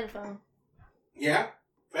 Banana phone. Yeah,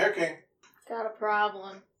 Bear King. Got a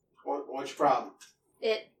problem. What's your problem?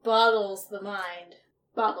 It boggles the mind.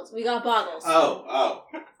 Boggles. We got boggles. Oh.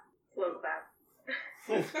 Slow clap.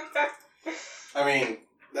 I mean,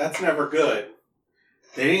 that's never good.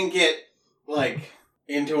 They didn't get,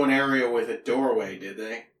 into an area with a doorway, did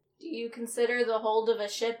they? Do you consider the hold of a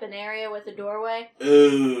ship an area with a doorway?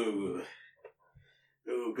 Ooh,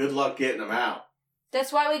 good luck getting them out.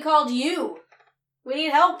 That's why we called you. We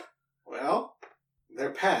need help. Well,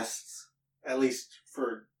 they're pests. At least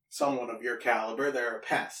for someone of your caliber, they're a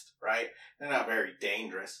pest, right? They're not very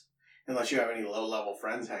dangerous. Unless you have any low-level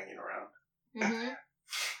friends hanging around. Mm-hmm.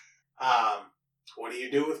 What do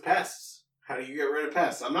you do with pests? How do you get rid of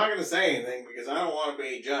pests? I'm not going to say anything because I don't want to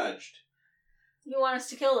be judged. You want us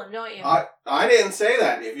to kill them, don't you? I didn't say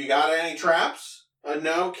that. If you got any traps,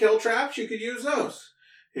 no-kill traps, you could use those.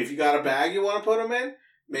 If you got a bag you want to put them in,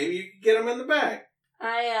 maybe you could get them in the bag.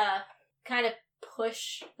 I, kind of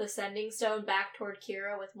push the sending stone back toward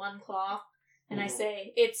Kira with one claw, and I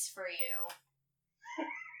say, it's for you.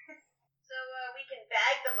 So, we can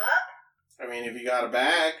bag them up? I mean, if you got a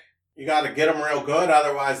bag, you got to get them real good,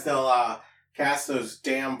 otherwise they'll cast those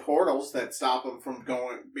damn portals that stop them from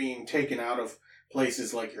being taken out of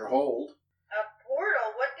places like your hold. A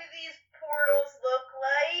portal? What do these portals look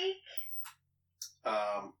like?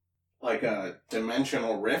 Like a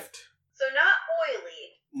dimensional rift? So not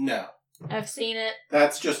oily. No. I've seen it.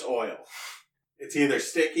 That's just oil. It's either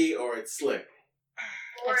sticky or it's slick.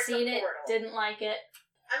 Or I've it's a seen it. portal. Didn't like it.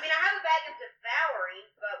 I mean, I have a bag of devouring,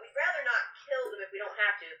 but we'd rather not kill them if we don't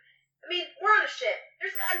have to. I mean, we're on a ship.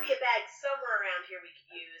 There's got to be a bag somewhere around here we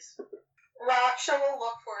could use. Raksha will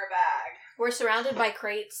look for a bag. We're surrounded by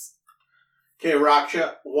crates. Okay,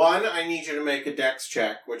 Raksha, one, I need you to make a dex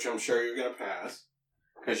check, which I'm sure you're going to pass.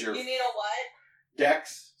 Because you're... You need a what?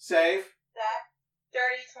 Dex save? That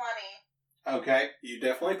dirty 20. Okay, you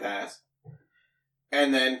definitely pass.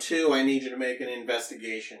 And then two, I need you to make an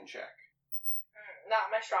investigation check.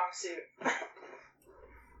 Not my strong suit.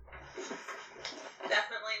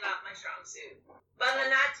 Definitely not my strong suit. But a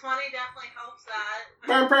nat 20 definitely helps that.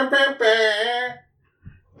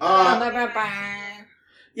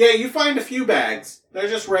 Yeah, you find a few bags. They're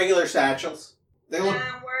just regular satchels. They look...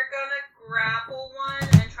 And we're gonna grapple one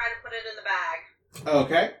and try to put it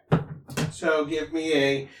Okay. So give me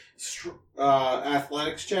a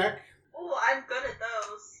athletics check. Ooh, I'm good at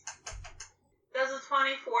those. Does a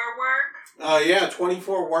 24 work? Yeah,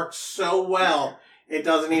 24 works so well, it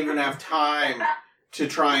doesn't even have time to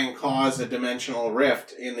try and cause a dimensional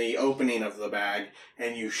rift in the opening of the bag,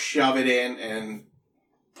 and you shove it in and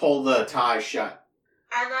pull the tie shut.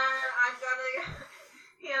 And then I'm gonna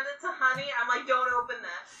hand it to Honey. I'm like, don't open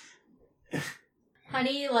this.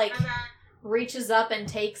 Honey, And then, reaches up and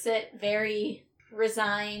takes it, very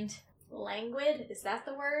resigned. Languid? Is that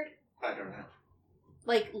the word? I don't know.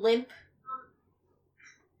 Limp?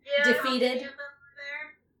 yeah, Defeated. How many of them are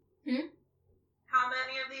there? How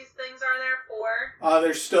many of these things are there? 4?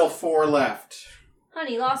 There's still 4 left.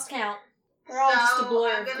 Honey, lost count. We're all just a So,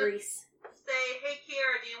 blur I'm of gonna- grease. Say, hey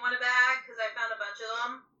Kira, do you want a bag? Because I found a bunch of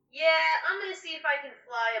them. Yeah, I'm gonna see if I can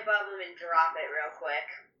fly above them and drop it real quick.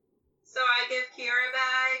 So I give Kira a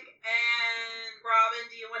bag, and Robin,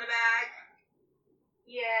 do you want a bag?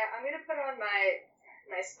 Yeah, I'm gonna put on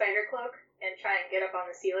my spider cloak and try and get up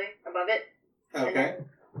on the ceiling above it. And Okay. then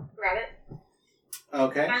grab it.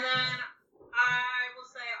 Okay. And then I will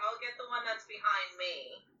say I'll get the one that's behind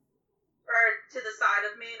me. Or to the side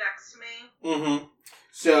of me, next to me. Mm-hmm.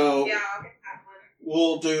 So Yeah, I'll get that one.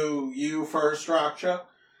 we'll do you first, Raksha.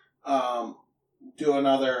 Do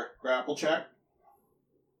another grapple check.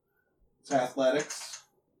 It's athletics.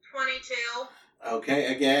 22.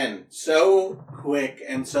 Okay, again, so quick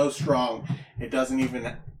and so strong, it doesn't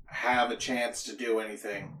even have a chance to do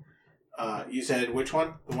anything. You said which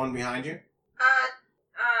one? The one behind you?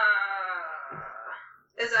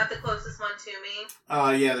 Is that the closest one to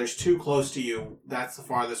me? Yeah, there's 2 close to you. That's the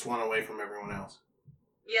farthest one away from everyone else.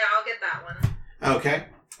 Yeah, I'll get that one. Okay.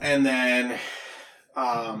 And then,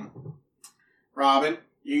 Robin,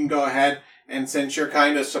 you can go ahead, and since you're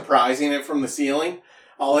kind of surprising it from the ceiling,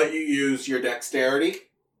 I'll let you use your dexterity.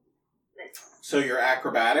 Nice. So your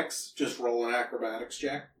acrobatics, just roll an acrobatics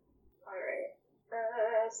check.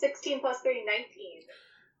 Alright. 16 plus 3,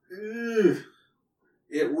 19. Ugh.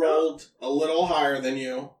 It rolled a little higher than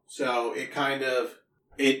you, so it kind of,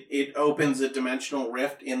 it opens a dimensional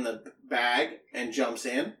rift in the bag and jumps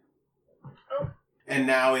in. Oh. And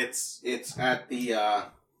now it's at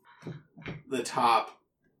the top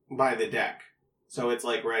by the deck. So it's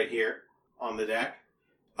right here on the deck.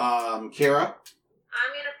 Kira? I'm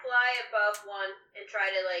gonna fly above one and try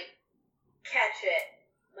to, catch it.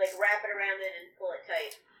 Wrap it around it and pull it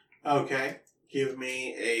tight. Okay. Give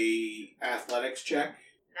me a athletics check.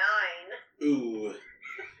 9. Ooh.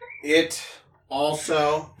 It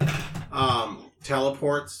also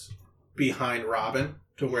teleports behind Robin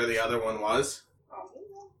to where the other one was.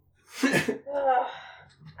 Ugh.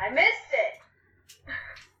 I missed it!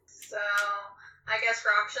 So, I guess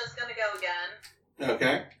Raksha's gonna go again.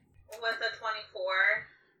 Okay. With a 24.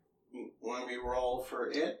 Let me roll for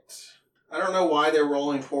it. I don't know why they're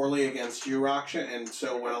rolling poorly against you, Raksha, and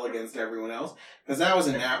so well against everyone else. Because that was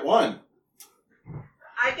a nat 1.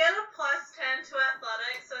 I get a plus 10 to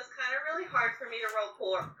athletics, so it's kind of really hard for me to roll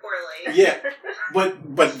poorly. Yeah,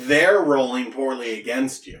 but they're rolling poorly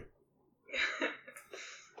against you.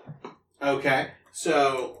 Okay,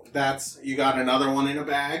 so you got another one in a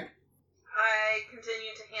bag. I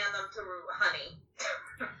continue to hand them to Honey.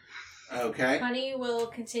 Okay. Honey will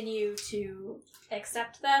continue to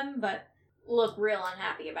accept them, but look real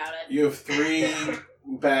unhappy about it. You have 3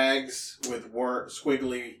 bags with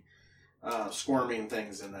squiggly, squirming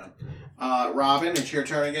things in them. Robin, it's your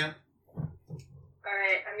turn again.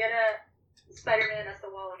 Alright, I'm gonna Spider-Man us the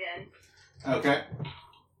wall again. Okay.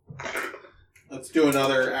 Let's do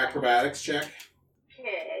another acrobatics check.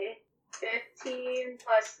 Okay. 15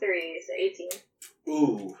 plus 3, so 18.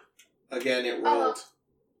 Ooh. Again, it rolled.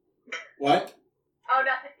 What? Oh,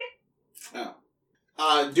 nothing.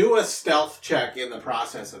 Do a stealth check in the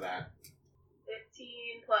process of that.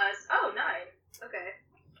 15 plus... Oh, 9. Okay.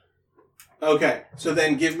 Okay, so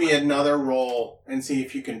then give me another roll and see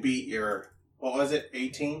if you can beat your... What was it?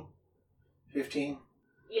 18? 15?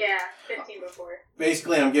 Yeah, 15 before.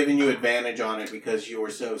 Basically, I'm giving you advantage on it because you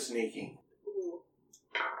were so sneaky. Ooh.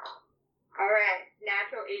 Alright,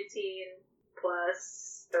 natural 18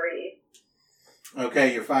 plus 3.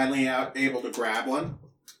 Okay, you're finally able to grab one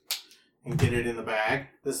and get it in the bag.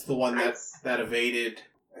 This is the one Nice. that evaded,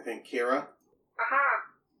 I think, Kira. Aha!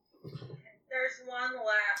 There's one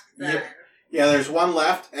left then. Yep. Yeah, there's one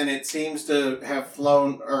left, and it seems to have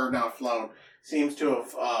seems to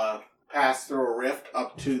have passed through a rift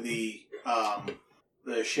up to the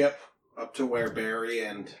ship, up to where Barry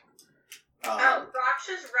and...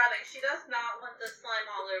 Raksha's running. She does not want this slime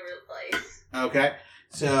all over the place. Okay,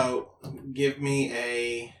 so give me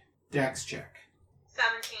a dex check.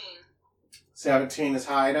 17. 17 is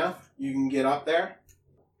high enough. You can get up there.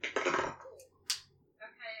 Okay, and then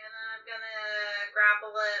I'm gonna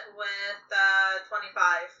grapple it with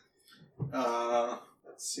 25.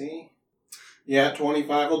 Let's see. Yeah,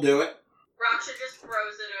 25 will do it. Raksha just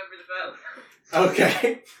throws it over the boat.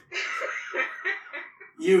 Okay.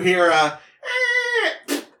 You hear a...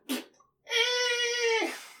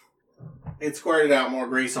 It squirted out more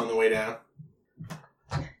grease on the way down.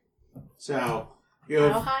 So, you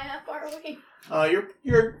How have... high up are we?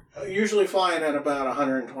 You're usually flying at about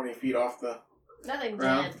 120 feet off the Nothing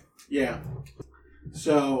ground. dead. Yeah.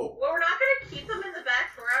 So, Well, we're not gonna keep them in the bag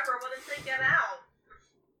forever. What if they get out?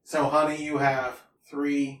 so honey, you have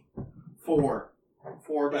four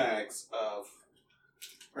bags of...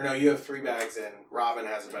 Or no, you have 3 bags and Robin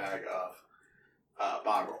has a bag of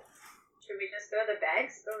boggle. Should we just throw the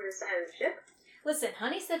bags over the side of the ship? Listen,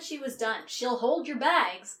 Honey said she was done. She'll hold your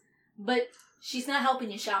bags, but she's not helping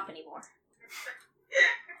you shop anymore.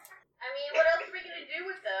 I mean, what else are we gonna do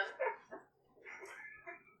with them?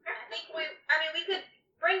 We could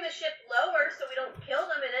bring the ship lower so we don't kill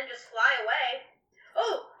them and then just fly away.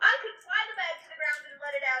 Oh, I could fly the bag to the ground and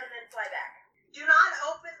let it out and then fly back. Do not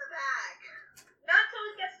open the bag. Not till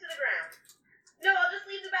it gets to the ground. No, I'll just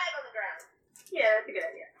leave the bag on the ground. Yeah, that's a good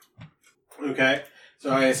idea. Okay. So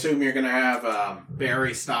I assume you're going to have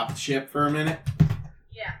Barry stop the ship for a minute?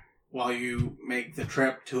 Yeah. While you make the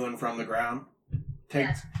trip to and from the ground.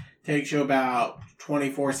 Takes you about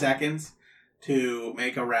 24 seconds to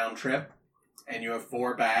make a round trip. And you have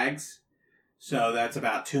 4 bags. So that's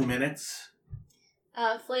about 2 minutes.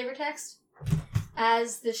 Flavor text.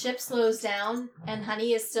 As the ship slows down and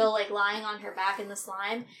Honey is still lying on her back in the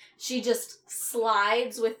slime, she just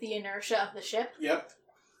slides with the inertia of the ship. Yep.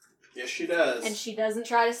 Yes, she does. And she doesn't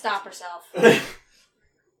try to stop herself. Okay.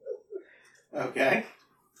 As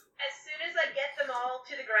soon as I get them all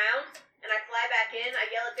to the ground and I fly back in, I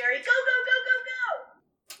yell at Barry, go, go, go, go, go!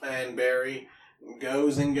 And Barry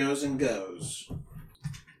goes and goes and goes.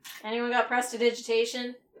 Anyone got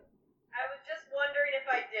prestidigitation? I was just wondering if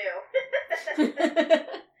I do.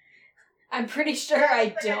 I'm pretty sure I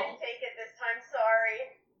But I don't. didn't take it this time, sorry.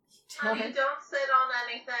 Honey, don't sit on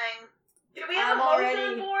anything. Do we have I'm a hose already-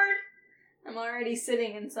 on board? I'm already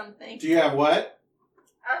sitting in something. Do you have what?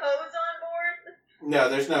 A hose on board? No,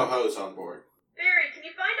 there's no hose on board. Barry, can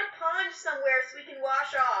you find a pond somewhere so we can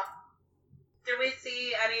wash off? Do we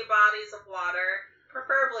see any bodies of water?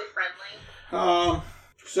 Preferably friendly.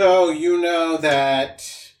 So you know that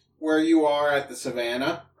where you are at the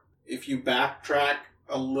savannah, if you backtrack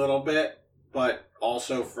a little bit, but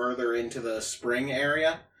also further into the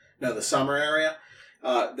the summer area,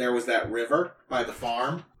 there was that river by the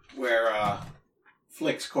farm where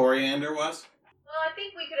Flick's coriander was. Well, I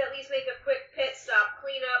think we could at least make a quick pit stop,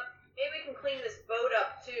 clean up. Maybe we can clean this boat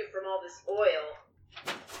up, too, from all this oil.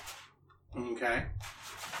 Okay.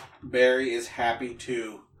 Barry is happy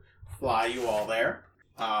to fly you all there.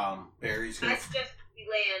 Barry's gonna... That's just we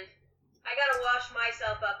land. I gotta wash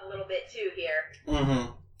myself up a little bit, too, here.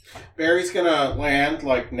 Mm-hmm. Barry's gonna land,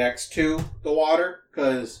 next to the water,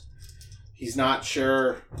 because he's not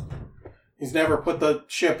sure... He's never put the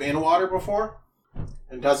ship in water before,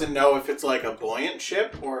 and doesn't know if it's a buoyant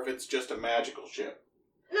ship, or if it's just a magical ship.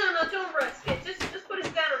 No, don't risk it. Just put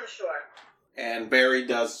us down on the shore. And Barry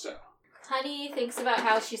does so. Honey thinks about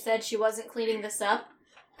how she said she wasn't cleaning this up,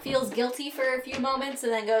 feels guilty for a few moments,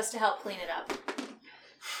 and then goes to help clean it up.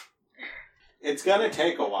 It's gonna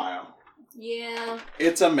take a while. Yeah,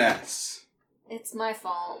 It's a mess. it's my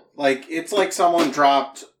fault. It's like someone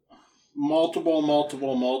dropped multiple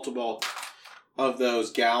of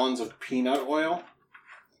those gallons of peanut oil.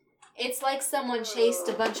 It's like someone chased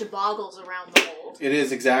a bunch of boggles around the hold. It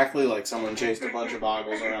is exactly like someone chased a bunch of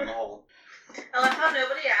boggles around the hole. I like how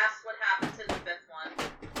nobody asked what happened to the 5th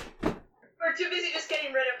one. We're too busy just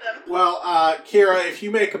getting rid of them. Well, Kira, if you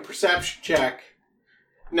make a perception check...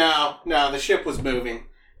 No, the ship was moving.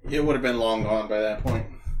 It would have been long gone by that point.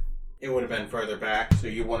 It would have been further back, so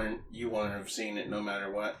you wouldn't have seen it no matter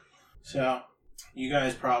what. So, you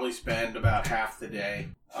guys probably spend about half the day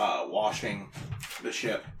washing the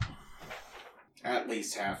ship. At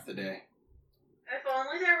least half the day. If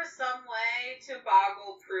only there was some way to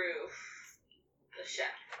boggle-proof the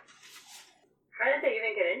ship. How did they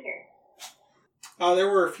even get in here? There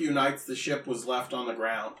were a few nights the ship was left on the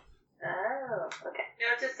ground. Oh, okay.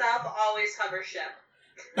 Note to self, always hover ship.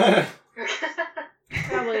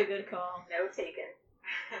 Probably a good call. No taken.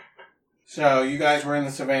 So, you guys were in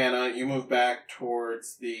the savannah. You moved back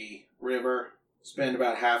towards the river. Spend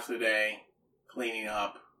about half the day cleaning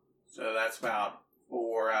up. So that's about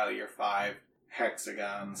 4 out of your 5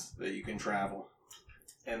 hexagons that you can travel.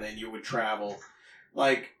 and then you would travel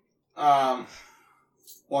like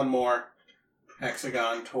one more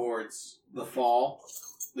hexagon towards the fall,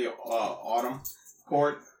 the autumn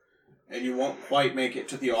court, and you won't quite make it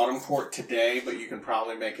to the autumn court today, but you can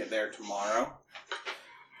probably make it there tomorrow.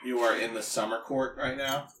 You are in the summer court right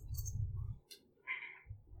now.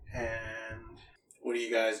 And what are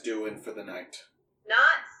you guys doing for the night?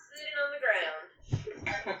 Not sitting on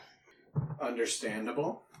the ground.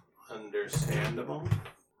 Understandable. Understandable.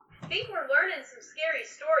 I think we're learning some scary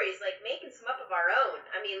stories, like making some up of our own.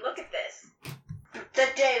 I mean, look at this. The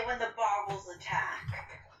day when the Bogles attack.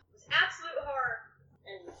 It was absolute horror.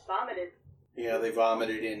 And vomited. Yeah, they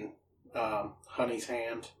vomited in Honey's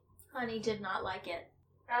hand. Honey did not like it.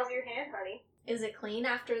 How's your hand, honey? Is it clean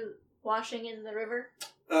after washing in the river?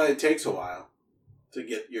 It takes a while to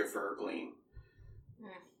get your fur clean.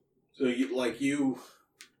 So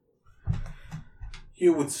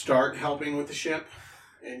you would start helping with the ship,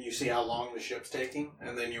 and you see how long the ship's taking,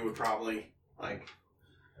 and then you would probably, like,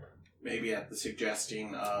 maybe at the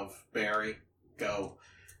suggesting of Barry, go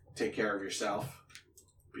take care of yourself,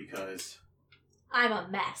 because... I'm a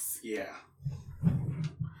mess. Yeah.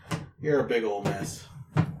 You're a big old mess.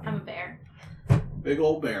 I'm a bear. Big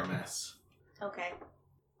old bear mess. Okay.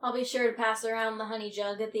 I'll be sure to pass around the honey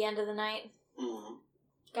jug at the end of the night. Mm-hmm.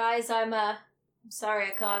 Guys, I'm sorry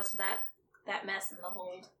I caused that mess in the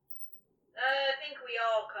hold. I think we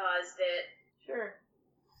all caused it. Sure.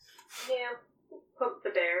 Yeah. Poke the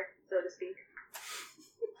bear, so to speak.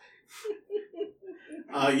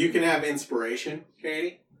 You can have inspiration,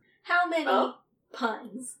 Katie. How many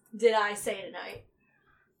puns did I say tonight?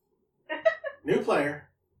 New player.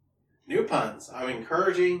 New puns. I'm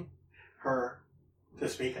encouraging her to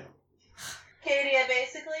speak up. Katie, it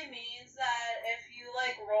basically means that if you,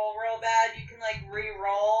 like, roll real bad, you can, like,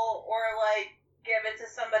 re-roll or, like, give it to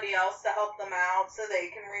somebody else to help them out so they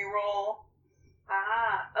can re-roll.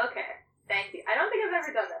 Ah, okay. Thank you. I don't think I've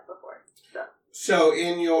ever done that before. So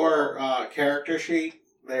in your character sheet,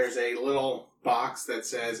 there's a little box that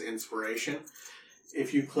says inspiration.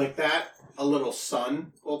 If you click that, a little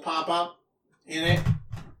sun will pop up in it.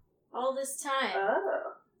 All this time,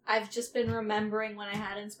 Oh. I've just been remembering when I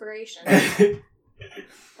had inspiration.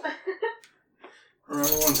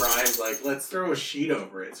 Remember when Brian's like, let's throw a sheet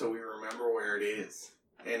over it so we remember where it is.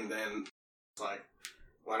 And then it's like,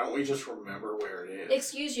 why don't we just remember where it is?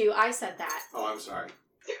 Excuse you, I said that. Oh, I'm sorry.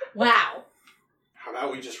 Wow. How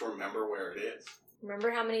about we just remember where it is?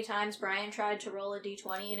 Remember how many times Brian tried to roll a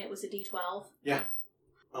d20 and it was a d12? Yeah.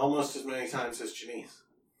 Almost as many times as Janice.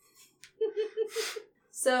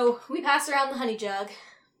 So, we pass around the honey jug,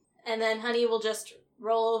 and then Honey will just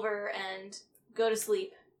roll over and go to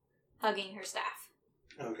sleep, hugging her staff.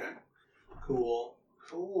 Okay. Cool.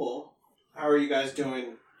 How are you guys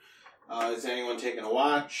doing? Is anyone taking a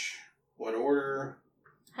watch? What order?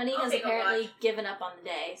 Honey I'll has take a apparently watch. given up on the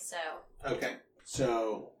day, so... Okay.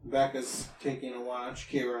 So, Becca's taking a watch.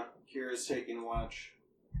 Kira's taking a watch.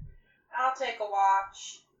 I'll take a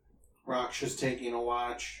watch. Raksha's taking a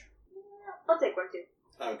watch. I'll take one too.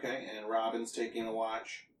 Okay, and Robin's taking a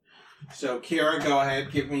watch. So, Kira, go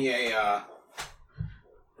ahead. Give me a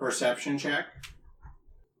perception check.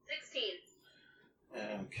 16.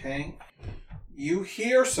 Okay. You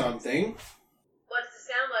hear something. What does it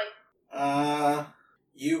sound like?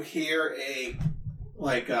 You hear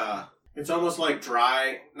it's almost like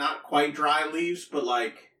dry, not quite dry leaves, but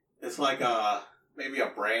it's like maybe a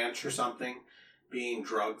branch or something being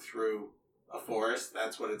dragged through a forest.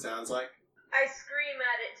 That's what it sounds like. I scream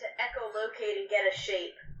at it to echolocate and get a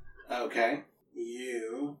shape. Okay.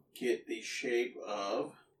 You get the shape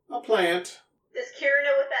of a plant. Does Kira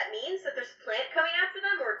know what that means? That there's a plant coming after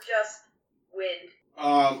them, or just wind?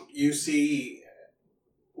 You see,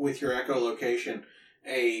 with your echolocation,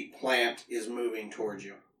 a plant is moving towards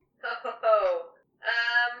you. Oh.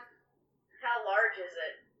 How large is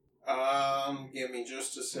it? Give me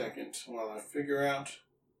just a second while I figure out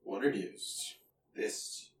what it is.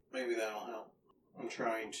 Maybe that'll help. I'm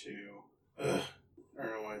trying to... I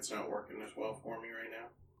don't know why it's not working as well for me right now.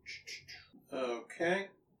 Okay.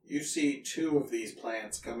 You see 2 of these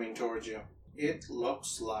plants coming towards you. It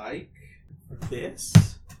looks like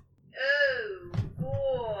this. Oh,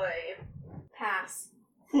 boy. Pass.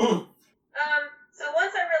 So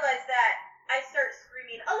once I realize that, I start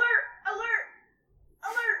screaming, alert, alert,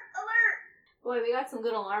 alert, alert. Boy, we got some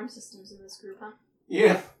good alarm systems in this group, huh?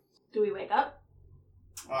 Yeah. Do we wake up?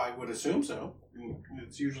 I would assume so.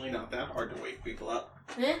 It's usually not that hard to wake people up.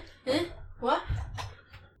 What?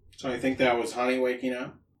 So I think that was Honey waking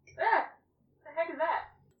up. Ah, the heck is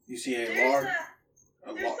that? You see There's a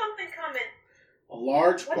something coming.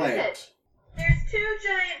 large What plant. is it? There's 2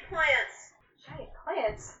 giant plants. Giant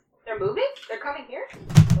plants? They're moving? They're coming here?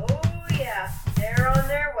 Oh yeah, they're on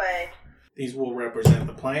their way. These will represent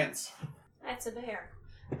the plants. That's a bear.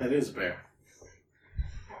 That is a bear.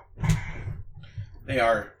 They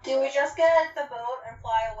are. Do we just get the boat and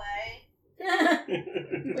fly away?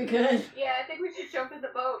 We could. Yeah, I think we should jump in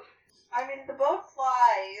the boat. I mean, the boat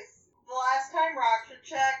flies. The last time Raksha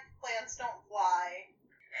checked, plants don't fly.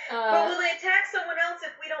 But will they attack someone else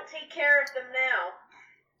if we don't take care of them now?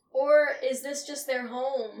 Or is this just their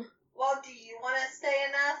home? Well, do you want to stay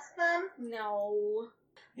and ask them? No.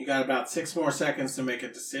 You got about 6 more seconds to make a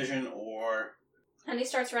decision, or... Honey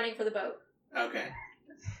starts running for the boat. Okay.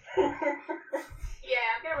 Yeah,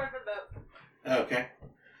 I'm gonna run for the boat. Okay.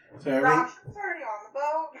 So everyone... Raksha's already on the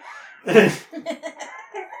boat.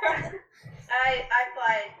 I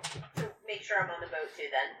fly to make sure I'm on the boat too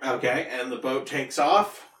then. Okay, and the boat takes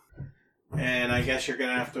off. And I guess you're going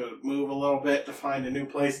to have to move a little bit to find a new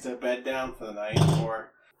place to bed down for the night,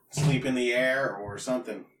 or sleep in the air, or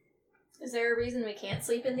something. Is there a reason we can't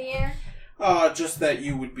sleep in the air? Just that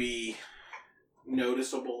you would be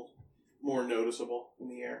noticeable, more noticeable in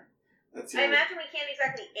the air. That's I imagine we can't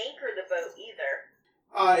exactly anchor the boat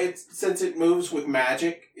either. Since it moves with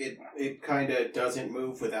magic, it kind of doesn't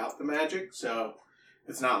move without the magic, so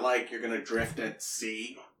it's not like you're going to drift at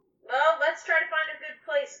sea. Well, let's try to find a good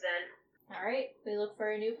place then. Alright, we look for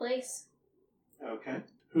a new place. Okay.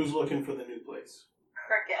 Who's looking for the new place?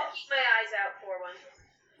 Cricket. I'll keep my eyes out for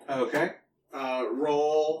one. Okay.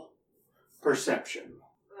 Roll perception.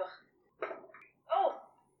 Oh,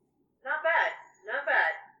 not bad. Not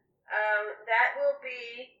bad. That will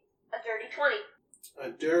be a dirty 20.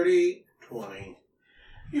 A dirty 20.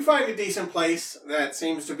 You find a decent place that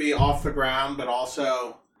seems to be off the ground, but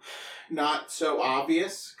also not so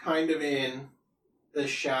obvious. Kind of in the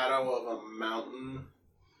shadow of a mountain,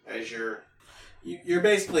 as you're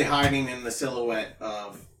basically hiding in the silhouette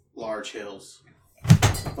of large hills,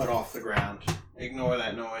 but off the ground. Ignore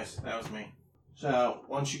that noise. That was me. So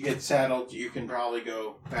once you get settled, you can probably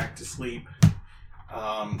go back to sleep.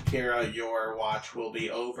 Kira, your watch will be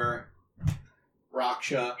over.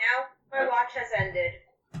 Raksha, Now, my watch has ended.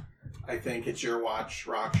 I think it's your watch,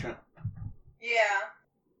 Raksha.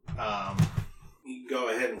 Yeah. You can go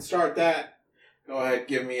ahead and start that. Go ahead,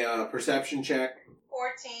 give me a perception check.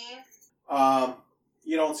 14.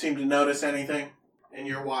 You don't seem to notice anything, and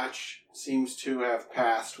your watch seems to have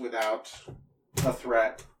passed without a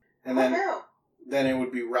threat. And then, no. then it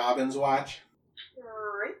would be Robin's watch.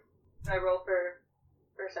 Right. I roll for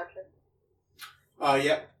perception.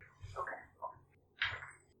 Yep.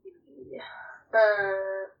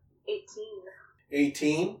 18.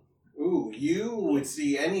 18. Ooh, you would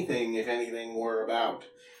see anything if anything were about,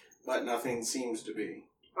 but nothing seems to be.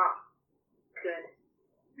 Good.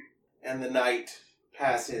 And the night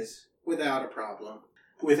passes without a problem,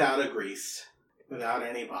 without a grease, without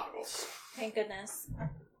any boggles. Thank goodness.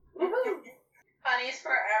 Honey's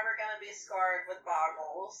forever gonna be scarred with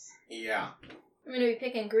boggles. Yeah. I'm gonna be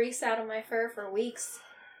picking grease out of my fur for weeks.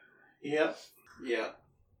 Yep. Yep.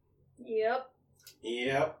 Yep.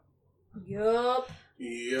 Yep. Yup.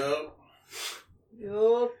 Yep.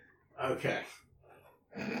 Yup. Okay.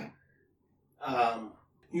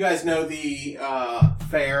 You guys know the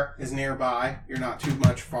fair is nearby. You're not too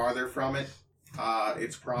much farther from it.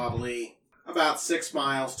 It's probably about 6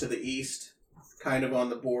 miles to the east, kind of on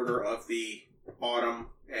the border of the autumn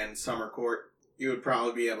and summer court. You would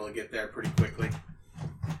probably be able to get there pretty quickly.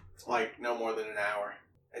 It's like no more than an hour,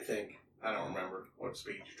 I think. I don't remember what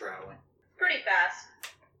speed you're traveling. Pretty fast,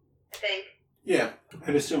 I think. Yeah,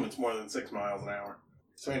 I'd assume it's more than 6 miles an hour.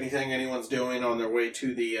 So anything anyone's doing on their way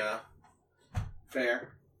to the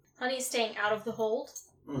fair? Honey's staying out of the hold.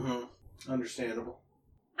 Mm-hmm. Understandable.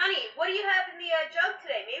 Honey, what do you have in the jug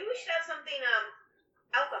today? Maybe we should have something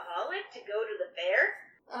alcoholic to go to the fair?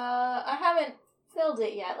 I haven't filled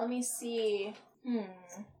it yet. Let me see.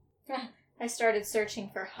 I started searching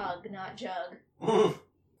for hug, not jug.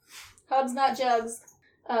 Hugs, not jugs.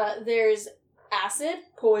 There's acid,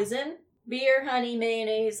 poison, beer, honey,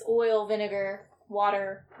 mayonnaise, oil, vinegar,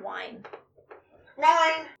 water, wine.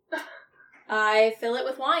 Wine! I fill it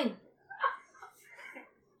with wine.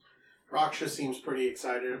 Raksha seems pretty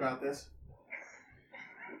excited about this.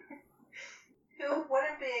 Who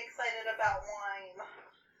wouldn't be excited about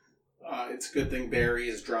wine? It's a good thing Barry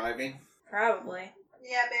is driving. Probably.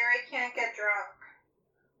 Yeah, Barry can't get drunk.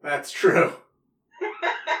 That's true.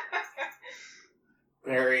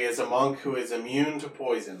 Barry is a monk who is immune to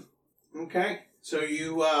poison. Okay, so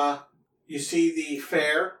you see the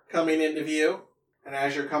fair coming into view, and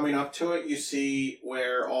as you're coming up to it, you see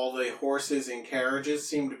where all the horses and carriages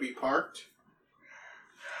seem to be parked.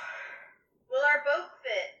 Will our boat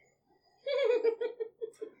fit?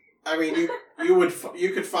 I mean,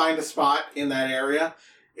 you could find a spot in that area.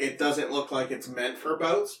 It doesn't look like it's meant for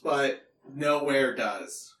boats, but nowhere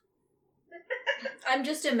does. I'm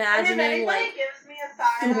just And if imagining, anybody like, gives me a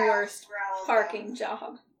side the eye, I'll worst growl at parking them.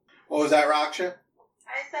 job. What was that, Raksha?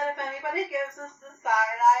 I said if anybody gives us the side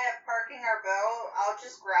eye at parking our boat, I'll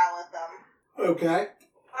just growl at them. Okay.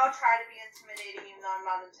 I'll try to be intimidating even though I'm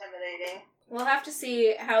not intimidating. We'll have to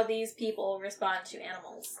see how these people respond to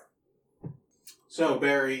animals. So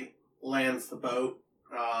Barry lands the boat.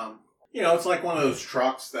 It's like one of those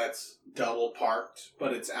trucks that's double parked, but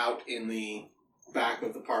it's out in the back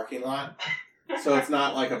of the parking lot. So it's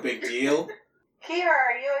not like a big deal. Kira,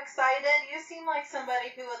 are you excited? You seem like somebody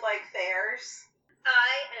who would like fairs.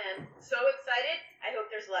 I am so excited. I hope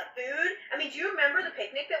there's a lot of food. I mean, do you remember the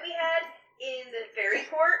picnic that we had in the ferry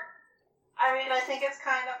port? I mean, I think it's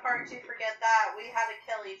kind of hard to forget that. We had to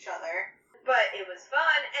kill each other. But it was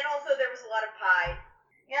fun, and also there was a lot of pie.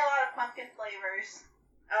 Yeah, a lot of pumpkin flavors.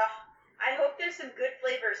 I hope there's some good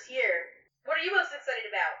flavors here. What are you most excited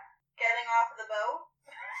about? Getting off the boat.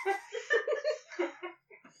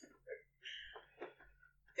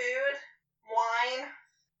 Food. Wine.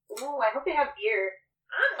 Ooh, I hope they have beer.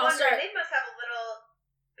 I'm I'll wondering, start. they must have a little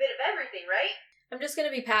bit of everything, right? I'm just going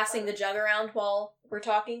to be passing the jug around while we're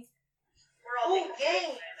talking. We're all Ooh, taking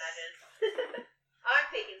swings, games. I imagine. I'm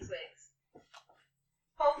taking swings.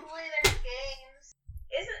 Hopefully there's games.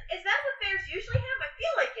 Is that what fairs usually have? I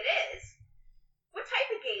feel like it is. What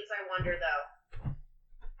type of games, I wonder, though?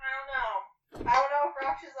 I don't know. I don't know if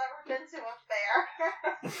Rosh has ever been to a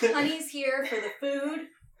fair. Honey's here for the food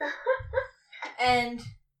and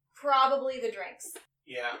probably the drinks.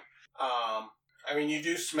 Yeah. You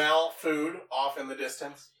do smell food off in the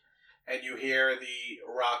distance, and you hear the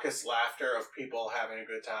raucous laughter of people having a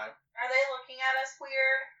good time. Are they looking at us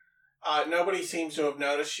weird? Nobody seems to have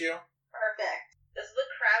noticed you. Perfect. Does it look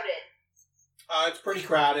crowded? It's pretty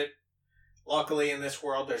crowded. Luckily, in this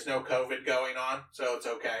world, there's no COVID going on, so it's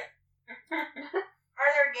okay.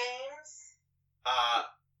 Are there games?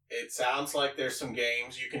 It sounds like there's some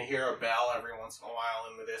games. You can hear a bell every once in a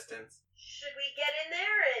while in the distance. Should we get in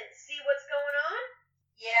there and see what's going on?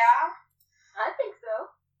 Yeah. I think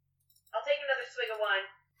so. I'll take another swig of wine.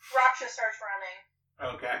 Raksha starts running.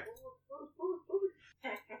 Okay.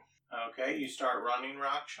 Okay, you start running,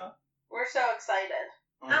 Raksha. We're so excited.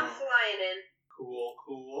 I'm flying in.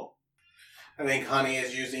 Cool. I think Honey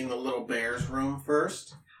is using the little bear's room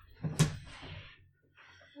first.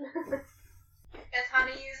 Is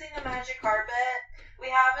Honey using the magic carpet? We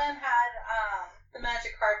haven't had the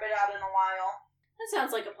magic carpet out in a while. That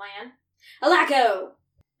sounds like a plan. Alaco!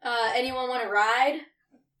 Anyone want to ride?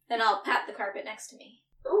 Then I'll pat the carpet next to me.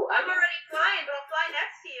 Ooh, I'm already flying, but I'll fly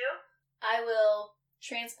next to you. I will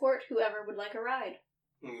transport whoever would like a ride.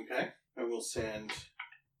 Okay. I will send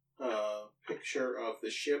a picture of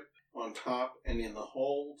the ship on top and in the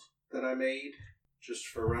hold that I made, just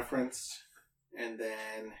for reference. And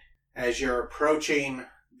then, as you're approaching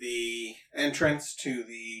the entrance to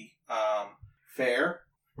the fair,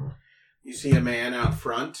 you see a man out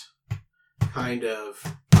front, kind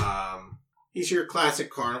of, he's your classic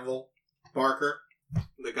carnival barker,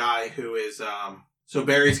 the guy who is, so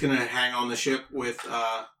Barry's gonna hang on the ship with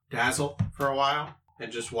Dazzle for a while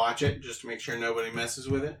and just watch it, just to make sure nobody messes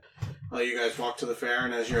with it. While you guys walk to the fair,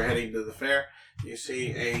 and as you're heading to the fair, you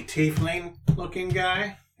see a tiefling-looking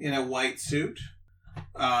guy in a white suit,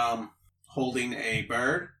 holding a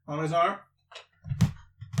bird on his arm.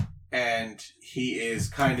 And he is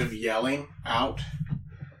kind of yelling out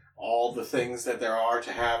all the things that there are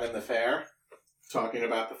to have in the fair. Talking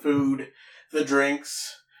about the food, the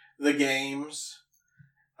drinks, the games.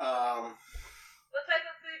 What type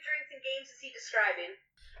of food, drinks, and games is he describing?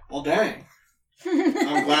 Well, dang.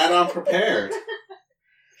 I'm glad I'm prepared.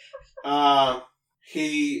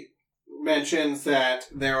 He mentions that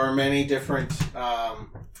there are many different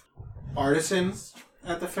artisans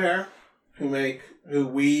at the fair who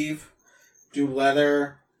weave, do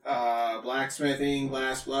leather, blacksmithing,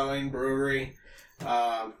 glass blowing, brewery.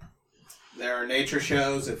 There are nature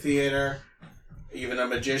shows, a theater, even a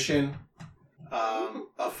magician,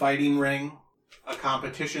 a fighting ring, a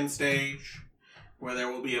competition stage where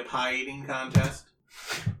there will be a pie eating contest.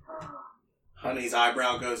 Honey's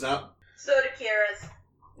eyebrow goes up. So do Kira's.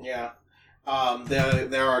 Yeah.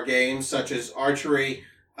 There are games such as archery.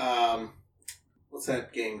 What's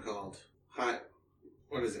that game called?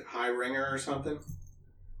 What is it? High Ringer or something?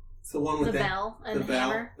 It's the one with the bell and the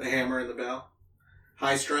hammer. The hammer and the bell.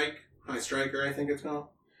 High Striker, I think it's called.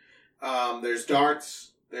 There's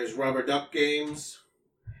darts. There's rubber duck games.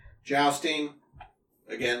 Jousting.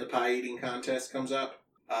 Again, the pie eating contest comes up.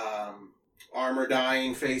 Armor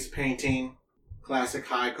dyeing, face painting, classic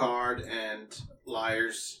high card, and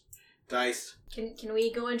liar's dice. Can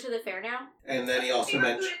we go into the fair now? And then he also Favorite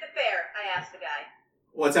mentioned... food at the fair, I asked the guy.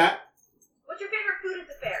 What's that? What's your favorite food at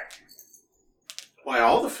the fair? Why,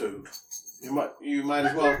 all the food. You might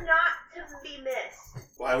as What's well... there not to be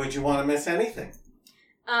missed? Why would you want to miss anything?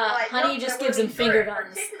 I Honey don't, just but I gives wanna him be sure finger I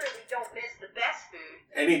guns. particularly don't miss the best food.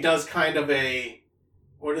 And he does kind of a...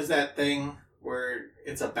 What is that thing where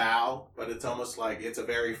it's a bow, but it's almost like it's a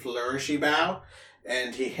very flourishy bow?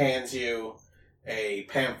 And he hands you a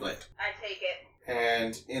pamphlet. I take it.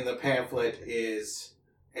 And in the pamphlet is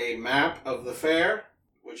a map of the fair,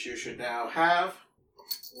 which you should now have.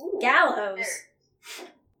 Ooh, Gallows.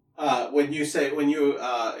 there. When you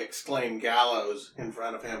exclaim gallows in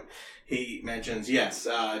front of him, he mentions, yes,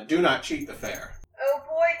 do not cheat the fair. Oh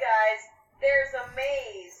boy, guys, there's a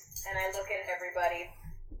maze. And I look at everybody.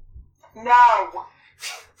 No.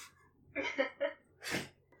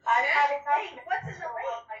 I'm having what's in the lake?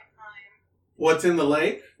 What's in the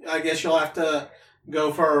lake? I guess you'll have to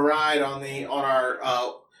go for a ride on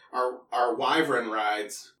our wyvern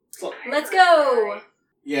rides. So, Let's go!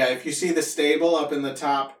 yeah, if you see the stable up in the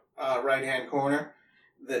top right-hand corner,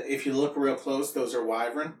 if you look real close, those are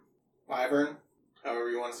wyvern, however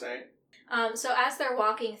you want to say it. So as they're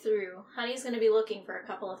walking through, Honey's going to be looking for a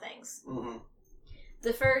couple of things. Mm-hmm.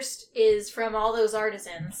 The first is from all those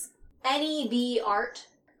artisans. Any bee art,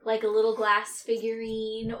 like a little glass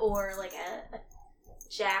figurine or like a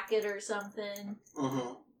jacket or something.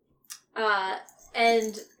 Mm-hmm.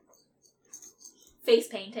 And face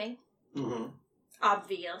painting, Mm-hmm.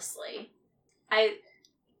 obviously. I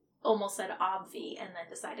almost said obvi and then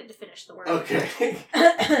decided to finish the word. Okay.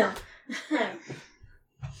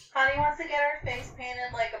 Honey wants to get her face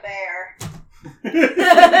painted like a bear.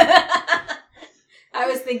 I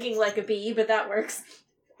was thinking like a bee, but that works.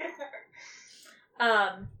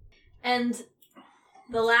 And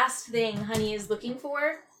the last thing Honey is looking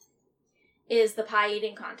for is the pie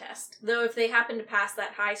eating contest. Though if they happen to pass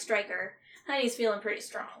that high striker, Honey's feeling pretty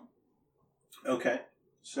strong. Okay.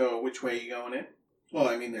 So which way are you going in? Well,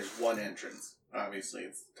 I mean, there's one entrance. Obviously,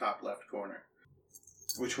 it's the top left corner.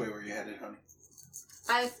 Which way were you headed, Honey?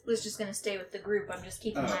 I was just going to stay with the group. I'm just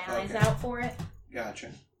keeping my eyes okay. out for it.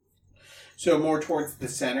 Gotcha. So more towards the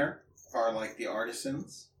center are like the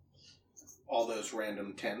artisans. All those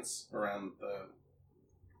random tents around the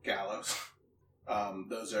gallows.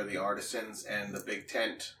 Those are the artisans, and the big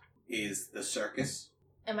tent is the circus.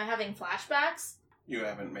 Am I having flashbacks? You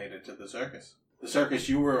haven't made it to the circus. The circus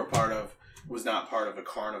you were a part of was not part of a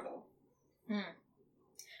carnival.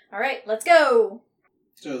 All right, let's go.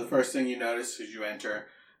 So the first thing you notice as you enter,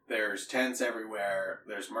 there's tents everywhere.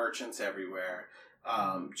 There's merchants everywhere.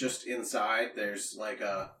 Just inside, there's like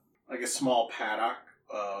a small paddock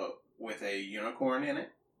with a unicorn in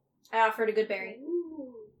it. I offered a good berry.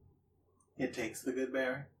 It takes the good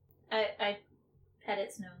berry. I pet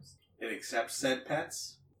its nose. It accepts said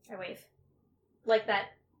pets. I wave. Like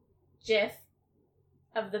that gif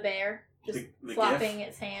of the bear just The flopping gif?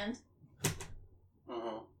 its hand.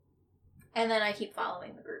 Uh-huh. And then I keep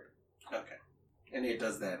following the group. Okay. And it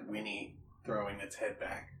does that whinny, throwing its head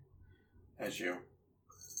back as you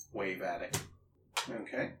wave at it.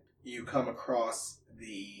 Okay. You come across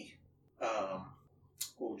the,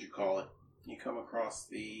 what would you call it? You come across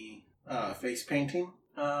the face painting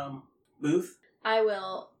booth. I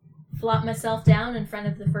will flop myself down in front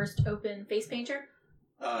of the first open face painter.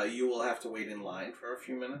 You will have to wait in line for a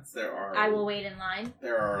few minutes. I will wait in line.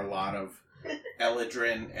 There are a lot of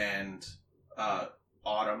Eladrin and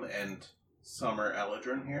Autumn and Summer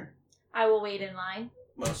Eladrin here. I will wait in line.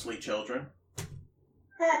 Mostly children.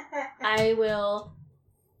 I will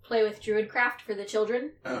play with Druidcraft for the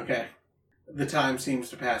children. Okay. The time seems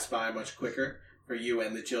to pass by much quicker for you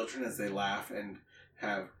and the children as they laugh and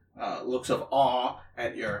have looks of awe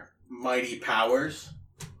at your mighty powers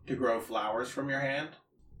to grow flowers from your hand.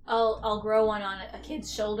 I'll grow one on a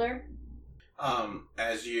kid's shoulder.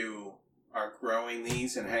 As you are growing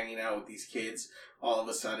these and hanging out with these kids, all of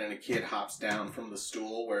a sudden a kid hops down from the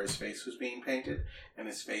stool where his face was being painted, and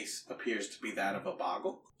his face appears to be that of a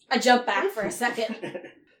boggle. I jump back for a second.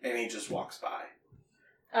 And he just walks by.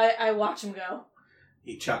 I watch him go.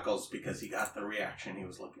 He chuckles because he got the reaction he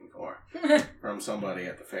was looking for from somebody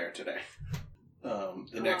at the fair today.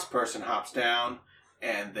 The next person hops down,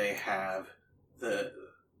 and they have the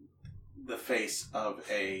face of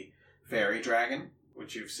a fairy dragon,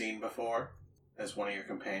 which you've seen before, as one of your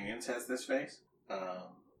companions has this face.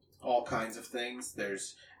 All kinds of things.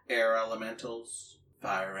 There's air elementals,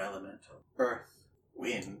 fire elemental, earth,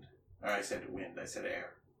 wind, Or I said wind, I said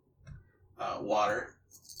air. Water,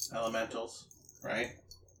 elementals, right?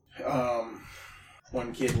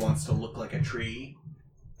 One kid wants to look like a tree,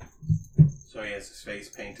 so he has his face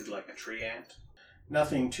painted like a tree ant.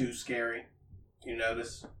 Nothing too scary, you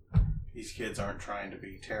notice. These kids aren't trying to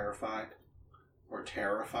be terrified or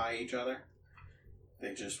terrify each other.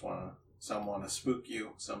 They just some want to spook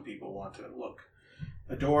you. Some people want to look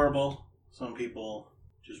adorable. Some people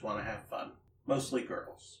just want to have fun. Mostly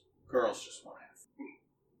girls. Girls just want to have fun.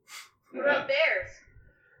 What about bears?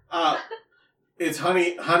 It's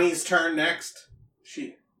Honey's turn next.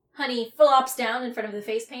 Honey flops down in front of the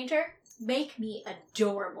face painter. Make me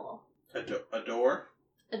adorable. Adore?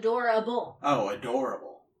 Adorable. Oh,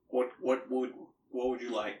 adorable. What would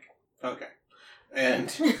you like? Okay.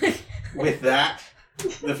 And with that,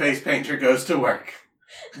 the face painter goes to work.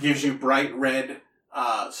 Gives you bright red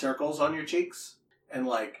circles on your cheeks and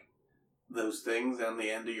like those things on the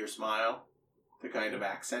end of your smile to kind of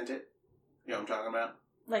accent it. You know what I'm talking about?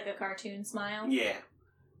 Like a cartoon smile? Yeah.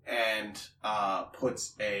 And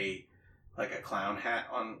puts a clown hat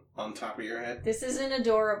on top of your head. This isn't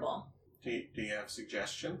adorable. Do you have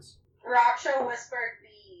suggestions? Raksha whispered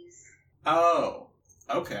bees. Oh,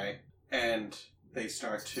 okay. And they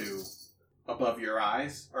start to, above your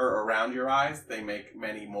eyes, or around your eyes, they make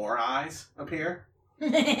many more eyes appear.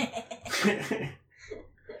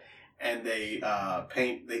 And they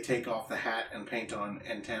take off the hat and paint on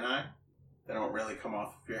antennae. They don't really come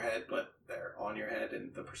off of your head, but they're on your head,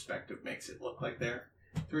 and the perspective makes it look like they're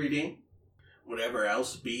 3D. Whatever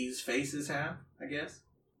else bees' faces have, I guess.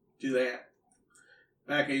 Do they have?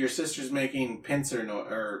 Becca, your sister's making pincer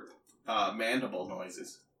mandible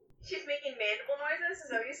noises. She's making mandible noises? Is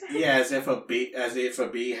that what you said? Yeah, as if a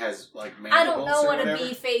bee has like mandibles. I don't know or what whatever. a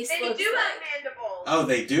bee face They looks do like. have mandibles. Oh,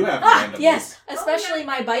 they do have mandibles. Yes, especially yeah,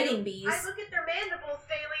 my biting bees. I look at their mandibles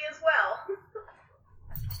daily as well.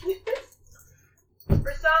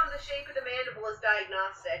 For some, the shape of the mandible is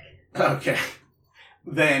diagnostic. Okay.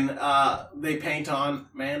 Then they paint on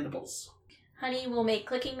mandibles. Honey will make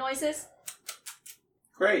clicking noises.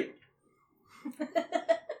 Great.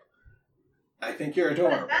 I think you're What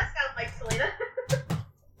adorable. does that sound like, Selena?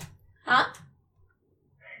 Huh?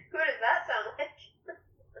 Who does that sound like?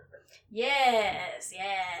 Yes.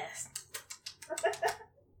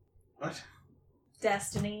 What?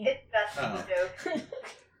 Destiny. It's Destiny's joke.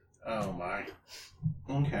 Oh my.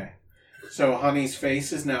 Okay. So Honey's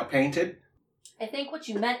face is now painted. I think what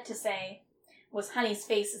you meant to say was Honey's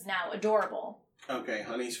face is now adorable. Okay,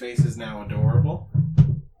 Honey's face is now adorable.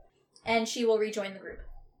 And she will rejoin the group.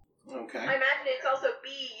 Okay. I imagine it's also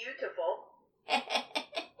beautiful.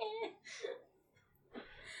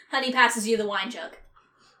 Honey passes you the wine jug.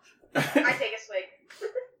 I take a swig.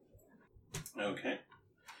 Okay.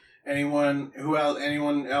 Anyone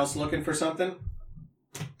else looking for something?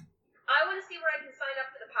 I want to see where I can sign up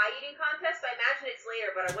for the pie eating contest. I imagine it's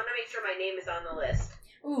later, but I want to make sure my name is on the list.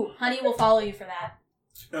 Ooh, Honey will follow you for that.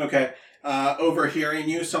 Okay. Overhearing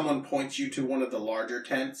you, someone points you to one of the larger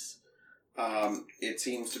tents. It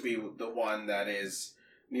seems to be the one that is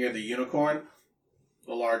near the unicorn,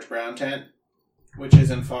 the large brown tent, which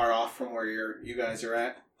isn't far off from where you guys are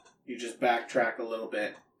at. You just backtrack a little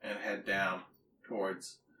bit and head down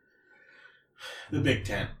towards the big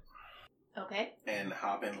tent Okay. and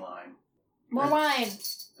hop in line. More wine.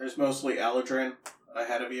 There's mostly Eladrin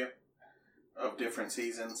ahead of you of different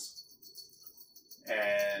seasons.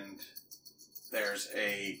 And there's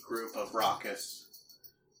a group of raucous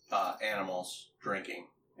animals drinking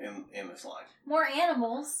in this line. More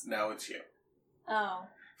animals. No, it's you. Oh.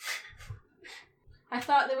 I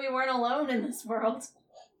thought that we weren't alone in this world.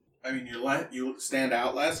 I mean, you stand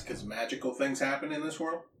out less because magical things happen in this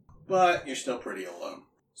world, but you're still pretty alone.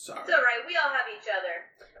 Sorry. It's alright, we all have each other.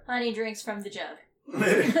 Honey drinks from the jug.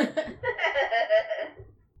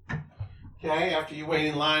 Okay, after you wait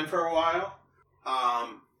in line for a while,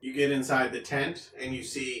 you get inside the tent and you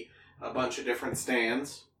see a bunch of different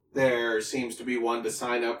stands. There seems to be one to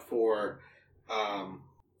sign up for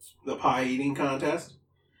the pie eating contest.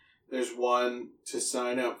 There's one to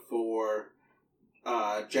sign up for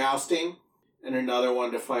jousting, and another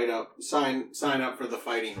one to sign up for the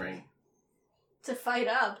fighting ring. To fight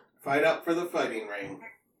up. Fight up for the fighting ring.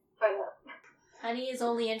 Honey is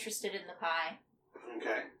only interested in the pie.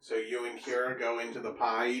 Okay, so you and Kira go into the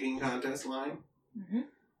pie eating contest line. Mm-hmm.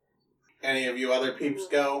 Any of you other peeps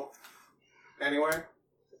go anywhere?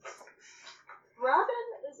 Robin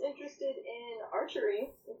is interested in archery,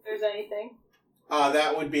 if there's anything.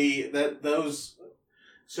 That would be those.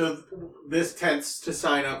 So this tends to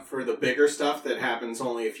sign up for the bigger stuff that happens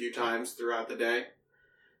only a few times throughout the day.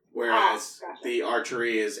 Whereas Gotcha. the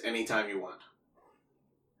archery is anytime you want.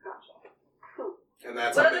 Gotcha. Cool. And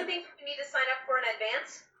that's What something. other things do we need to sign up for in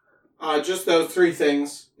advance? Just those 3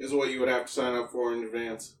 things is what you would have to sign up for in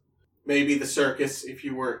advance. Maybe the circus, if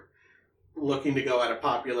you were looking to go at a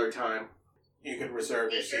popular time, you could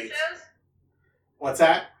reserve your Nature seats. shows? What's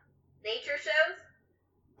that? Nature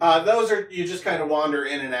shows? Those are, you just kind of wander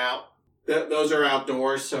in and out. Those are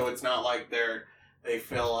outdoors, so it's not like they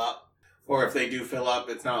fill up. Or if they do fill up,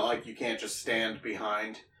 it's not like you can't just stand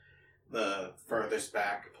behind the furthest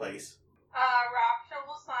back place. Raksha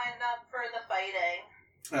will sign up for the fighting.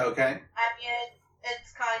 Okay. I mean,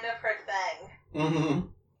 it's kind of her thing. Mm-hmm.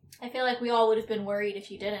 I feel like we all would have been worried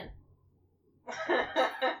if you didn't. Yeah,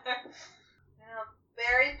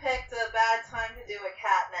 Barry picked a bad time to do a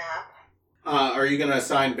cat nap. Are you going to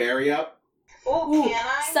sign Barry up? Oh, Ooh, can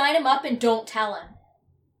I? sign him up and don't tell him.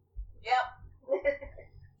 Yep.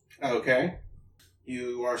 Okay.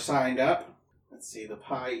 You are signed up. Let's see, the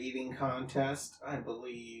pie eating contest, I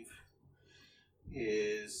believe,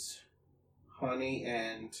 is Honey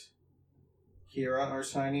and Kira are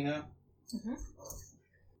signing up. Mm-hmm.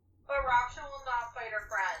 But Raksha will not fight her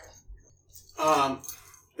friend.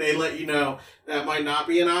 They let you know that might not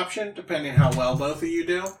be an option, depending how well both of you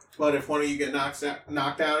do. But if one of you get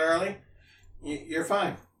knocked out early, you're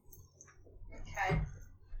fine. Okay.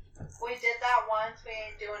 We did that once, we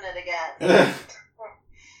ain't doing it again.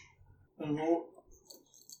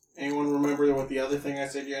 Anyone remember what the other thing I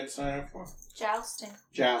said you had to sign up for? Jousting.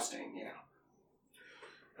 Jousting, yeah.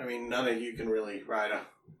 I mean, none of you can really ride a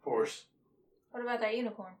horse. What about that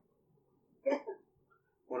unicorn?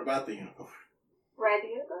 What about the unicorn? Ride the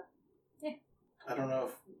unicorn? I don't know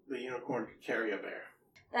if the unicorn could carry a bear.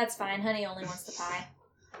 That's fine. Honey only wants the pie.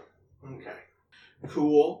 Okay.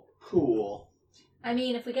 Cool. I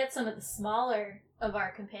mean, if we get some of the smaller of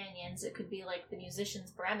our companions, it could be like the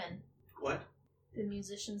musician's Bremen. What? The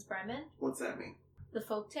musician's Bremen? What's that mean? The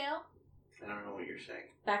folktale? I don't know what you're saying.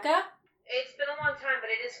 Becca? It's been a long time, but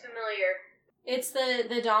it is familiar. It's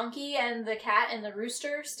the donkey and the cat and the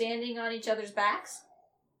rooster standing on each other's backs?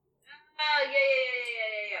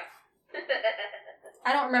 Yeah.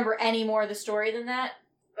 I don't remember any more of the story than that.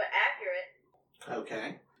 But accurate.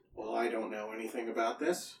 Okay. Well, I don't know anything about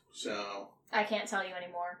this, so... I can't tell you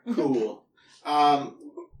anymore. Cool.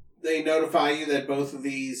 They notify you that both of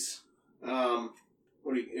these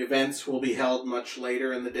events will be held much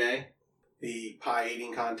later in the day. The pie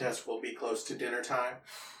eating contest will be close to dinner time.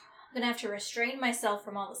 I'm gonna have to restrain myself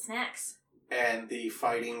from all the snacks. And the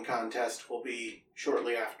fighting contest will be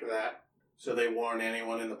shortly after that. So they warn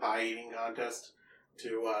anyone in the pie eating contest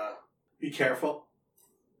to be careful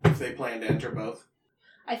if they plan to enter both.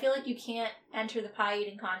 I feel like you can't enter the pie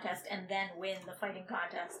eating contest and then win the fighting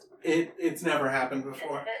contest. It's never happened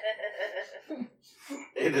before.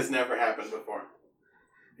 It has never happened before.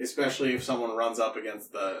 Especially if someone runs up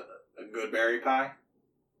against a good berry pie.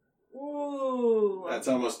 Ooh. That's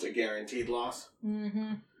almost a guaranteed loss.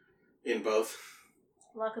 Mm-hmm. In both.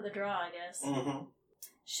 Luck of the draw, I guess. Mm-hmm.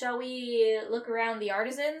 Shall we look around the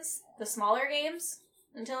artisans, the smaller games,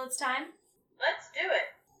 until it's time? Let's do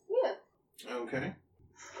it. Yeah. Okay.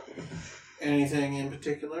 Anything in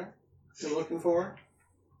particular you're looking for?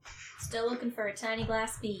 Still looking for a tiny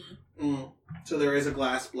glass bee. So there is a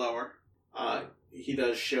glass blower. He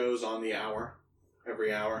does shows on the hour,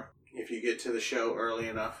 every hour. If you get to the show early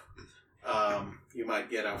enough, you might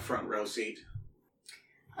get a front row seat.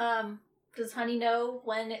 Does Honey know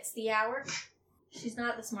when it's the hour? She's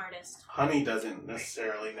not the smartest. Honey doesn't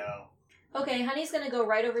necessarily know. Okay, Honey's gonna go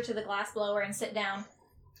right over to the glass blower and sit down.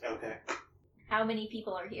 Okay. How many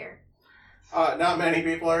people are here? Not many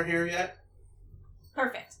people are here yet,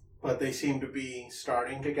 Perfect. but they seem to be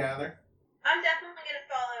starting to gather. I'm definitely going to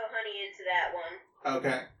follow Honey into that one.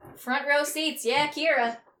 Okay. Front row seats, yeah,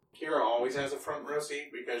 Kira. Kira always has a front row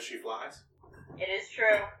seat because she flies. It is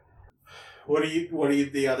true. What are you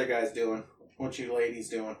the other guys doing? What you ladies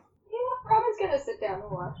doing? Yeah, Robin's gonna sit down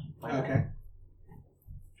and watch. Okay.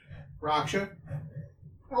 Raksha?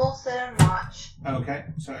 We'll sit and watch. Okay.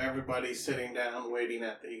 So everybody's sitting down waiting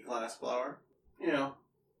at the glass blower.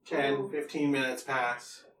 10, 15 minutes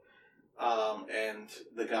pass. And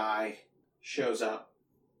the guy shows up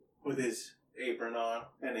with his apron on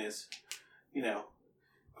and his,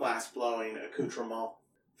 glass blowing accoutrement.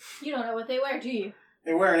 You don't know what they wear, do you?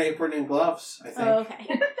 They wear an apron and gloves, I think. Oh,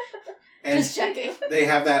 okay. And Just checking. they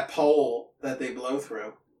have that pole that they blow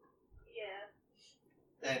through.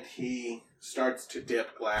 Yeah. And he starts to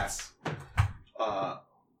dip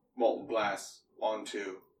molten glass,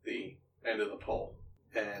 onto the end of the pole.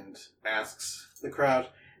 And asks the crowd,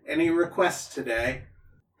 any requests today?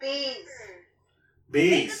 Bees.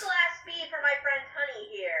 Take Bees. a glass bee for my friend Honey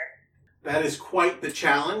here. That is quite the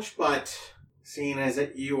challenge, but seeing as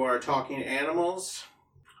that you are talking animals,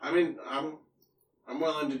 I mean, I'm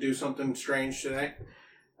willing to do something strange today.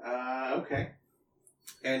 Okay.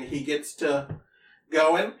 And he gets to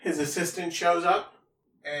going. His assistant shows up,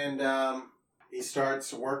 and he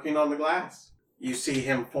starts working on the glass. You see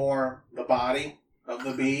him form the body of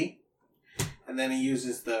the bee, and then he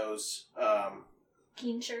uses those,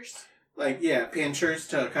 Pinchers. pinchers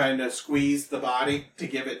to kind of squeeze the body to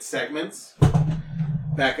give it segments.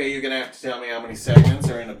 Becca, you're going to have to tell me how many segments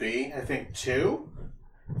are in a bee. I think 2?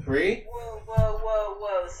 3? Whoa.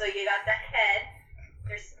 So you got the head.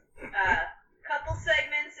 There's a couple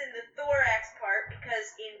segments in the thorax part, because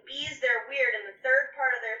in bees they're weird, and the third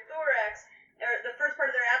part of their thorax, or the first part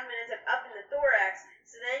of their abdomen ends up in the thorax.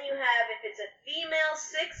 So then you have, if it's a female,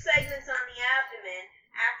 6 segments on the abdomen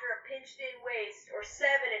after a pinched-in waist, or 7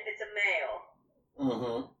 if it's a male.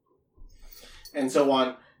 Mm-hmm. And so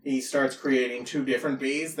on, he starts creating 2 different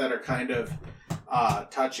bees that are kind of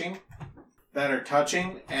touching.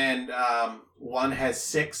 And one has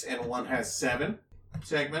 6 and one has 7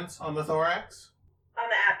 segments on the thorax. On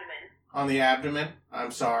the abdomen. On the abdomen.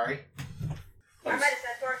 I'm sorry. I might have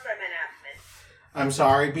said thorax, but I meant abdomen. I'm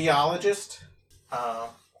sorry, biologist.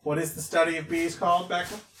 What is the study of bees called,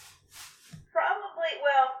 Becca? Probably,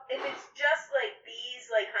 well, if it's just like bees,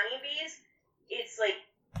 like honeybees, it's like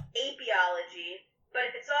apiology. But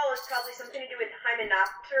if it's all, it's probably something to do with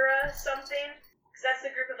Hymenoptera something. Because that's the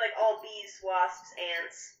group of like all bees, wasps,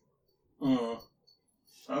 ants.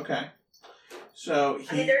 Okay. So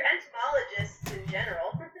I mean, they're entomologists in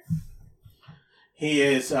general. he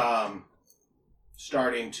is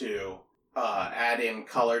starting to add in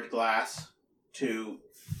colored glass to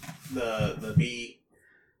the bee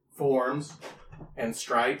forms and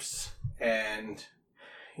stripes, and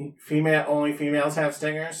only females have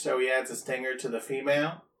stingers, so he adds a stinger to the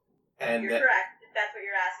female. And you're correct. If that's what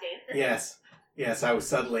you're asking. Yes, I was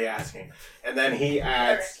subtly asking. And then he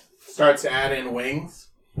starts to add in wings,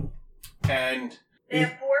 and they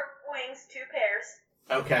have 4 wings, 2 pairs.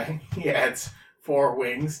 Okay, he adds 4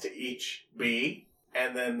 wings to each bee,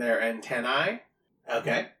 and then their antennae.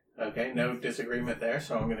 Okay, no disagreement there,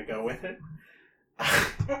 so I'm going to go with it. They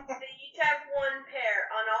each have 1 pair.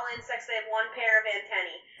 On all insects, they have 1 pair of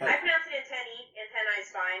antennae. I pronounce it antennae. Antennae is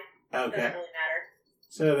fine. Okay. Doesn't really matter.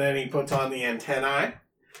 So then he puts on the antennae,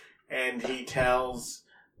 and he tells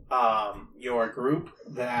your group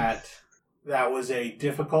that was a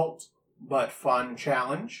difficult but fun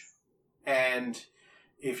challenge, and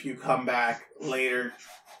if you come back later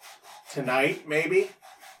tonight, maybe,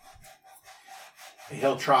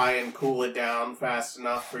 he'll try and cool it down fast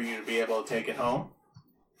enough for you to be able to take it home.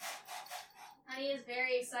 Honey is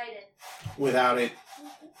very excited. Without it,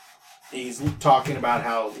 he's talking about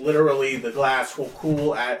how literally the glass will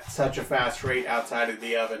cool at such a fast rate outside of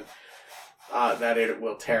the oven that it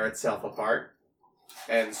will tear itself apart.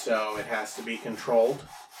 And so it has to be controlled,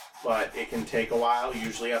 but it can take a while,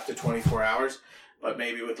 usually up to 24 hours. But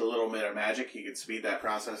maybe with a little bit of magic, you could speed that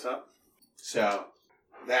process up. So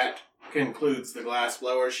that concludes the glass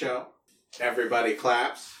blower show. Everybody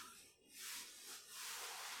claps.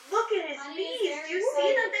 Look at his Honey, bees. they're Do you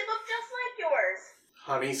see that? They look just like yours.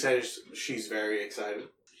 Honey says she's very excited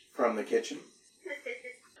from the kitchen.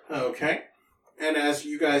 Okay. And as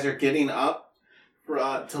you guys are getting up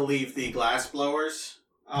to leave the glass blowers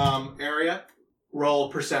area, roll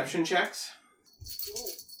perception checks.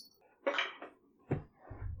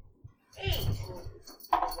 8.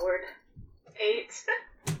 Oh, Lord. 8.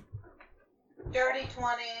 Dirty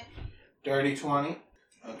 20. Dirty 20.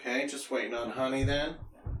 Okay, just waiting on Honey then.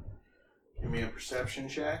 Give me a perception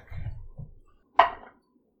check.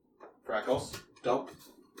 Freckles. Dope.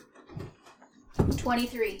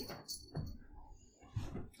 23.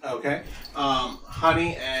 Okay.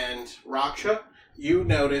 Honey and Raksha, you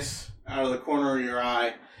notice out of the corner of your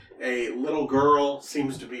eye a little girl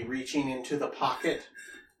seems to be reaching into the pocket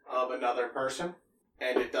of another person,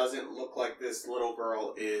 and it doesn't look like this little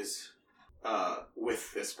girl is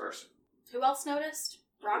with this person. Who else noticed?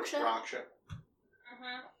 Raksha? Raksha.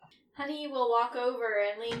 Mm-hmm. Honey will walk over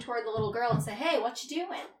and lean toward the little girl and say, "Hey, what you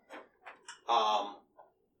doing?"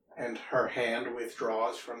 And her hand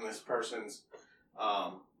withdraws from this person's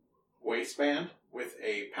waistband with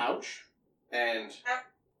a pouch, and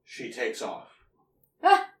she takes off.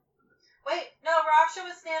 Wait, no, Raksha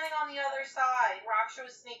was standing on the other side. Raksha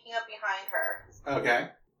was sneaking up behind her. Okay.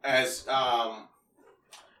 As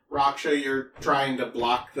Raksha, you're trying to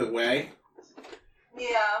block the way.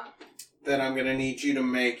 Yeah. Then I'm going to need you to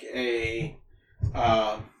make a...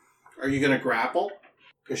 are you going to grapple?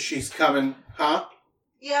 Because she's coming... Huh?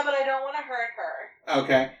 Yeah, but I don't want to hurt her.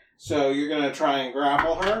 Okay, so you're going to try and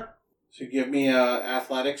grapple her. So give me a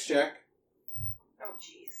athletics check. Oh,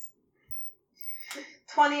 jeez.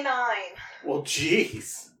 29. Well,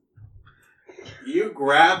 jeez. You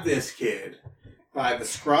grab this kid by the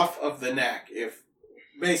scruff of the neck, if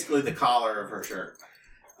basically the collar of her shirt.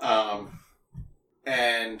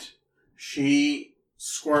 And she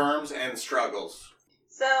squirms and struggles.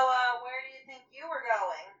 So, where do you think you were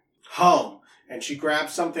going? Home. And she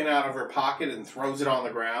grabs something out of her pocket and throws it on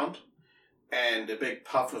the ground. And a big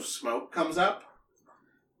puff of smoke comes up.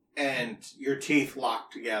 And your teeth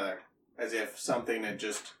lock together as if something had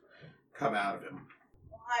just come out of him.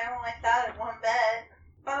 Well, I don't like that in one bit.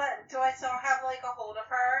 But do I still have, like, a hold of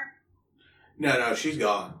her? No, she's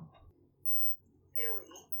gone.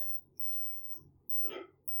 Really?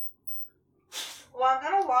 Well, I'm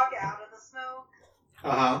gonna walk out of the smoke.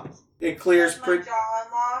 Uh-huh. It clears Does my pretty... jaw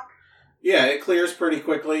unlock? Yeah, it clears pretty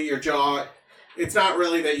quickly. Your jaw... It's not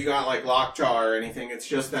really that you got, like, lockjaw or anything. It's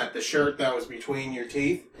just that the shirt that was between your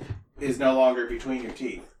teeth is no longer between your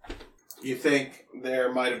teeth. You think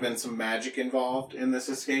there might have been some magic involved in this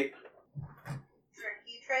escape?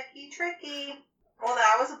 Tricky. Well,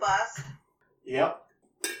 that was a bust. Yep.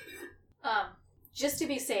 Just to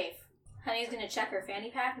be safe, Honey's gonna check her fanny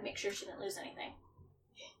pack and make sure she didn't lose anything.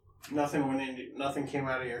 Nothing came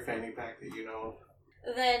out of your fanny pack that you know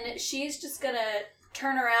of. Then she's just gonna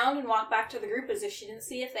turn around and walk back to the group as if she didn't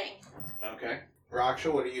see a thing. Okay.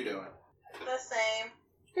 Raksha, what are you doing? The same.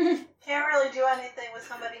 Can't really do anything with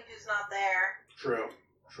somebody who's not there. True.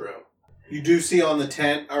 You do see on the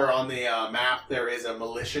tent, or on the map, there is a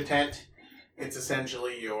militia tent. It's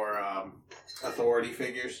essentially your authority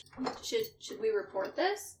figures. Should we report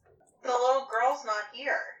this? The little girl's not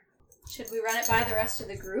here. Should we run it by the rest of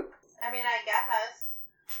the group? I mean, I guess.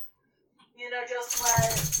 You know, just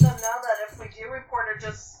let them know that if we do report her,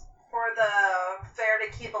 just for the fair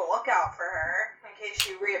to keep a lookout for her, in case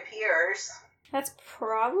she reappears. That's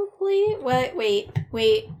probably...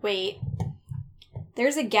 Wait.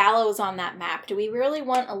 There's a gallows on that map. Do we really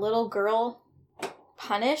want a little girl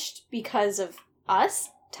punished because of us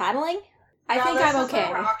tattling? I think I'm okay.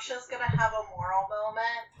 Raksha's gonna have a moral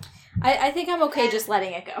moment. I think I'm okay just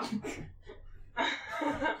letting it go.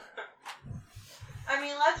 I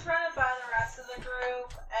mean, let's run it by the rest of the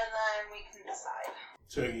group, and then we can decide.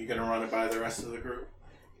 So you're going to run it by the rest of the group?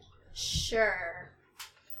 Sure.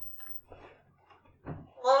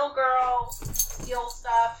 Little girl, steal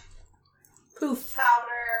stuff, Poof.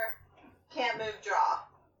 powder, can't move jaw,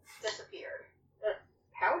 disappeared.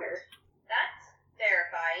 Powder? That's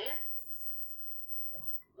terrifying.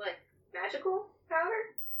 Like, magical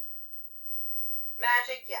powder?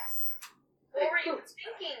 Magic, yes. What were you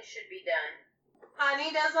thinking should be done?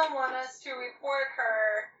 Honey doesn't want us to report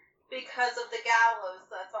her because of the gallows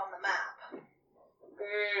that's on the map.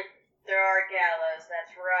 There are gallows,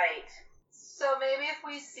 that's right. So maybe if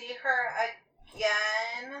we see her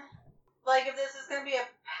again, like if this is going to be a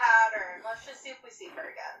pattern, let's just see if we see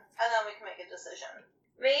her again, and then we can make a decision.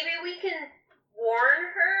 Maybe we can warn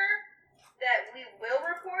her that we will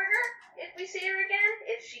report her if we see her again,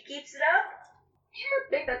 if she keeps it up. I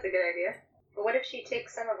think that's a good idea. But what if she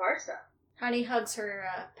takes some of our stuff? Honey hugs her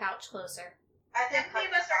pouch closer. I think How many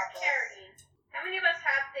of us are carrying? How many of us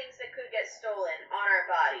have things that could get stolen on our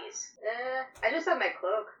bodies? I just have my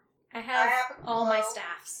cloak. I have a all my cloak.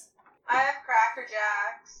 staffs. I have Cracker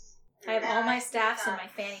Jacks. I have all my staffs in and my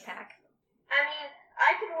fanny pack. I mean,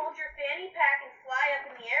 I can hold your fanny pack and fly up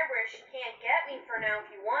in the air where she can't get me for now if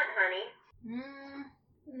you want, honey.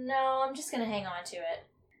 No, I'm just gonna hang on to it.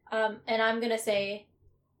 And I'm gonna say,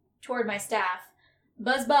 toward my staff,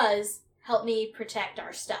 Buzz, help me protect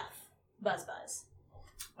our stuff. Buzz.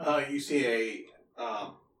 You see a,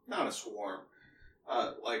 not a swarm,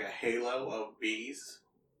 like a halo of bees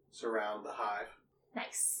surround the hive.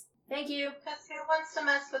 Nice. Thank you. Because who wants to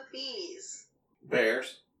mess with bees?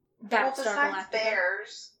 Bears. Battlestar besides Galactica.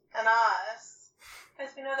 bears and us,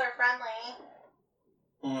 because we know they're friendly.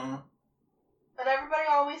 Mm-hmm. But everybody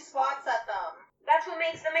always swats at them. That's what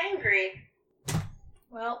makes them angry.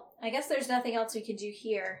 Well, I guess there's nothing else we could do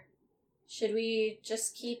here. Should we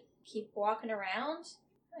just keep walking around?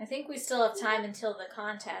 I think we still have time until the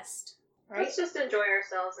contest, right? Let's just enjoy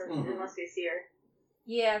ourselves unless we see her.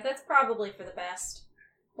 Yeah, that's probably for the best.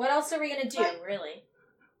 What else are we gonna do, really?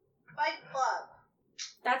 Fight Club.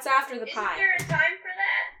 That's after the Isn't pie. there a time for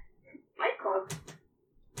that? Fight Club.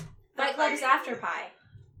 Fight Club is after pie.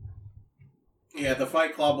 Yeah, the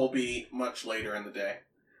Fight Club will be much later in the day.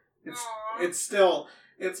 Aww.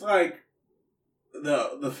 It's like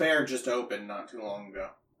the fair just opened not too long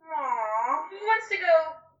ago. Aww. Who wants to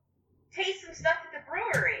go taste some stuff at the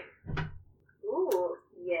brewery. Ooh,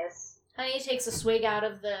 yes. Honey takes a swig out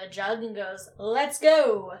of the jug and goes, "Let's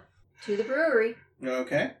go to the brewery."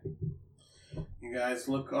 Okay. You guys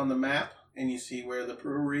look on the map and you see where the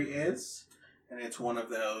brewery is. And it's one of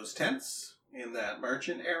those tents in that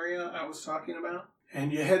merchant area I was talking about.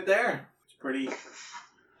 And you head there. It's pretty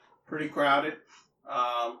crowded.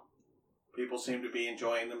 People seem to be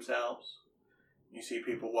enjoying themselves. You see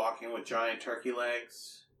people walking with giant turkey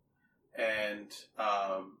legs and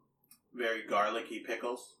very garlicky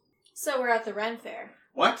pickles. So we're at the Ren Fair.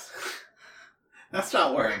 What? That's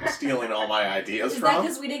not where I'm stealing all my ideas Is from. that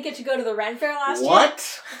because we didn't get to go to the Ren Fair last year?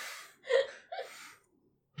 What?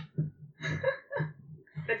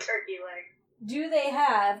 The turkey leg. Do they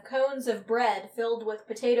have cones of bread filled with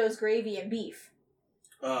potatoes, gravy, and beef?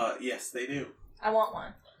 Yes, they do. I want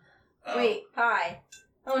one. Wait, pie.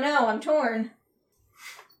 Oh no, I'm torn.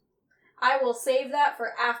 I will save that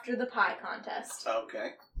for after the pie contest.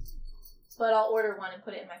 Okay. But I'll order one and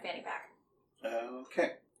put it in my fanny pack.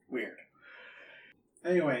 Okay. Weird.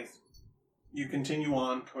 Anyways, you continue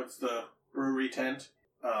on towards the brewery tent.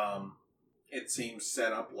 It seems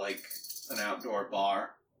set up like an outdoor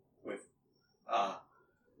bar with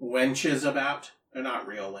wenches about. They're not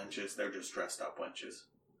real wenches. They're just dressed up wenches.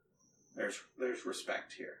 There's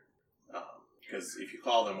respect here. Because if you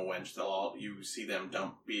call them a wench, you see them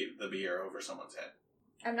dump the beer over someone's head.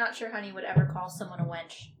 I'm not sure Honey would ever call someone a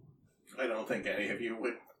wench. I don't think any of you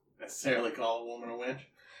would necessarily call a woman a wench.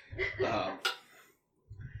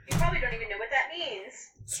 You probably don't even know what that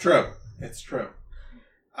means. It's true. It's true.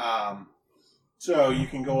 So you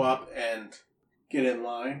can go up and get in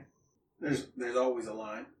line. There's always a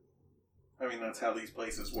line. I mean, that's how these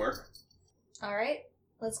places work. Alright,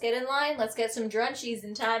 let's get in line. Let's get some drunchies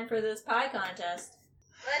in time for this pie contest.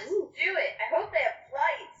 Let's do it. I hope they have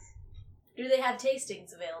flights. Do they have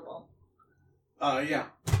tastings available? Yeah,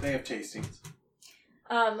 they have tastings.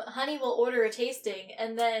 Honey will order a tasting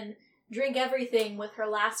and then drink everything with her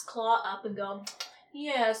last claw up and go,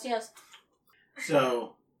 yes, yes.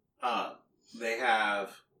 So, they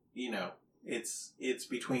have, it's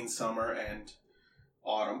between summer and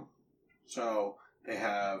autumn. So, they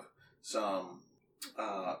have some,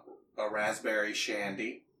 a raspberry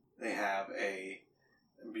shandy. They have a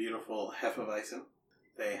beautiful Hefeweizen.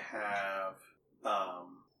 They have,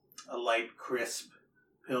 a light, crisp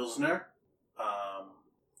Pilsner.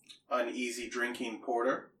 An easy drinking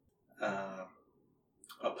porter. A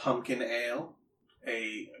pumpkin ale.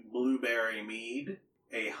 A blueberry mead.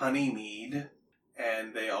 A honey mead.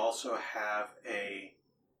 And they also have a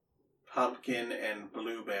pumpkin and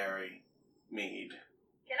blueberry mead.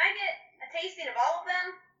 Can I get a tasting of all of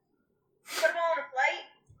them? Put them all on a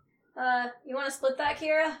flight? You want to split that,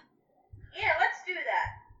 Kira? Yeah, let's do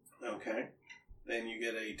that. Okay. Then you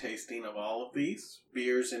get a tasting of all of these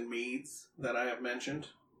beers and meads that I have mentioned.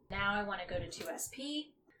 Now I want to go to 2SP.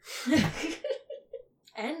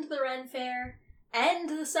 End the Ren Fair. End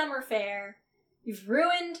the Summer Fair. You've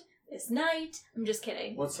ruined this night. I'm just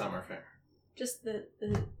kidding. What summer fair? Just the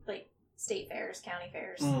state fairs, county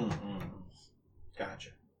fairs. Mm-hmm. Gotcha.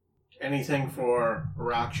 Anything for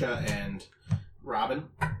Raksha and Robin?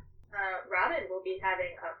 Robin will be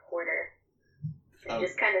having a porter. And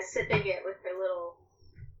just kind of sipping it with her little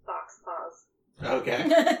fox paws. Okay.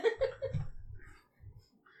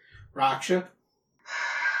 Raksha?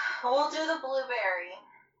 We'll do the blueberry.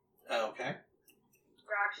 Okay.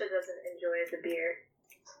 Raksha doesn't enjoy the beer.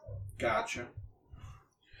 Gotcha.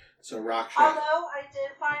 So Raksha... Although I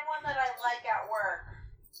did find one that I like at work.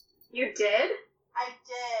 You did? I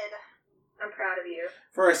did. I'm proud of you.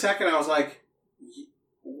 For a second I was like,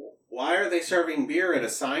 why are they serving beer at a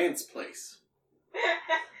science place?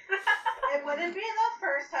 It wouldn't be the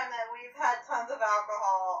first time that we've had tons of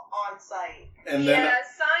alcohol on site. And then,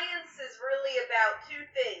 science is really about two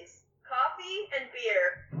things. Coffee and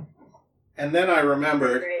beer. And then I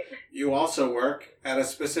remembered Great. you also work at a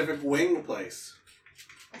specific wing place.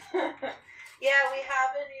 Yeah, we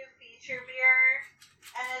have a new feature beer,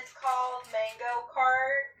 and it's called Mango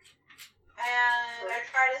Cart. And I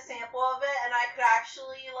tried a sample of it, and I could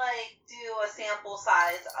actually, do a sample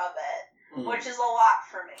size of it, which is a lot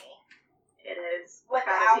for me. It is.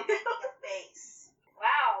 Without the face.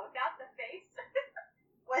 Wow, without the face?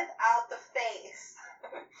 Without the face.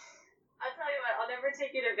 I'll tell you what, I'll never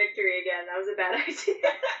take you to Victory again. That was a bad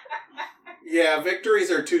idea. Yeah, victories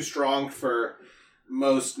are too strong for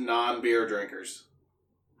most non-beer drinkers.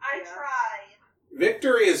 I tried.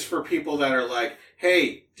 Victory is for people that are like,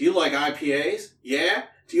 hey, do you like IPAs? Yeah?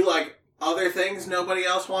 Do you like other things nobody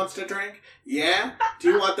else wants to drink? Yeah?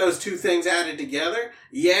 Do you want those two things added together?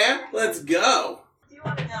 Yeah? Let's go. Do you You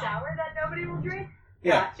want a sour that nobody will drink?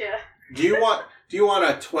 Yeah. Gotcha. Do you want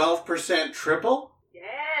a 12% triple?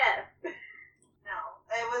 Yeah. No,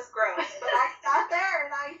 it was gross. But I sat there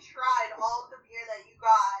and I tried all of the beer that you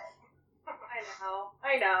got.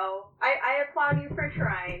 I know. I applaud you for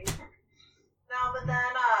trying. No, but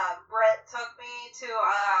then Britt took me to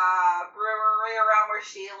a brewery around where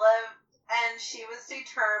she lived, and she was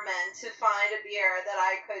determined to find a beer that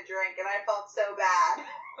I could drink, and I felt so bad.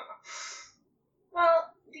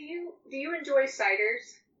 Well, do you enjoy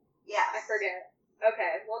ciders? Yes. I forget.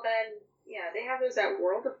 Okay, well then, yeah, they have those at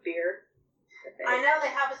World of Beer. I know they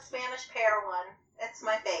have a Spanish pear one. It's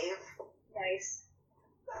my fave. Nice.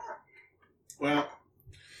 Well,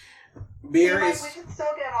 beer is... We can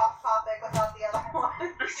still get off topic without the other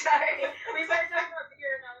one. Sorry. We started talking about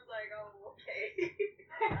beer and I was like, oh,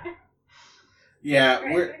 okay. Yeah,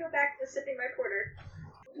 Alright, I'm gonna go back to sipping my porter.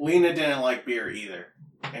 Lena didn't like beer either,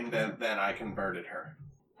 and then I converted her.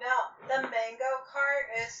 No, the mango cart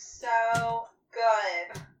is so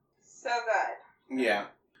good. So good. Yeah.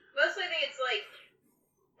 Mostly I think it's like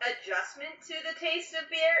adjustment to the taste of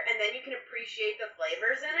beer, and then you can appreciate the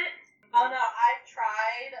flavors in it. Oh no, I've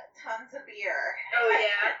tried tons of beer. Oh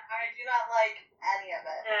yeah? I do not like any of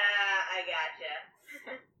it. I gotcha.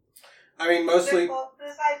 I mean, mostly... The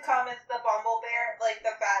closest I've come is the Bumbleberry, like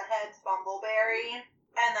the Fatheads Bumbleberry,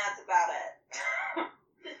 and that's about it.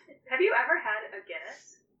 Have you ever had a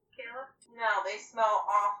Guinness, Kayla? No, they smell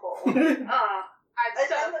awful. I'm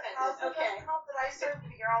It so doesn't, offended. also Okay. doesn't help that I serve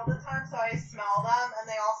beer all the time, so I smell them, and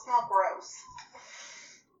they all smell gross.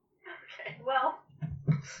 Okay. Well,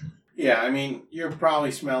 Yeah, I mean, you're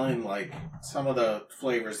probably smelling, like, some of the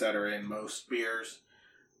flavors that are in most beers,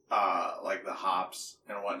 like the hops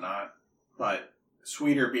and whatnot, but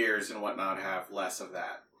sweeter beers and whatnot have less of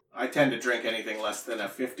that. I tend to drink anything less than a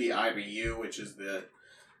 50 IBU, which is the,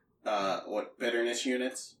 bitterness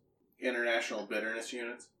units? International bitterness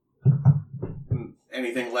units.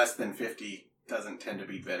 Anything less than 50 doesn't tend to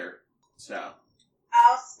be bitter, so.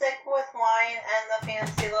 I'll stick with wine and the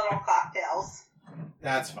fancy little cocktails.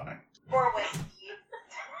 That's fine. Or whiskey.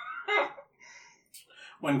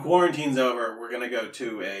 When quarantine's over, we're going to go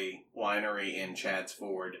to a winery in Chadds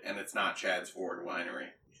Ford, and it's not Chadds Ford Winery.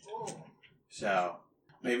 Ooh. So,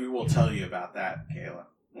 maybe we'll tell you about that, Kayla,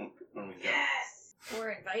 when we go. Yes! Or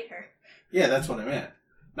invite her. Yeah, that's what I meant.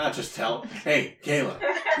 Not just tell, hey, Kayla,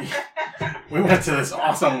 we went to this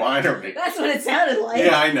awesome winery. That's what it sounded like.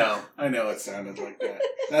 Yeah, I know it sounded like that.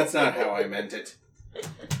 That's not how I meant it.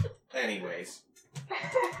 Anyways,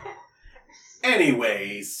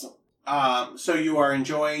 so you are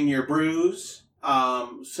enjoying your brews.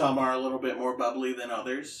 Some are a little bit more bubbly than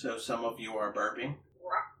others, so some of you are burping.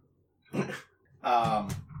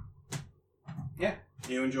 Yeah,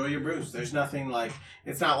 you enjoy your brews. There's nothing like,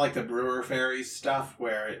 it's not like the Brewer Fairies stuff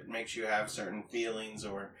where it makes you have certain feelings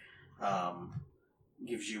or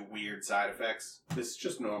gives you weird side effects. This is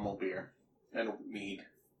just normal beer and mead.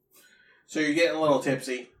 So you're getting a little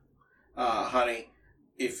tipsy. Honey,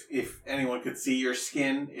 if anyone could see your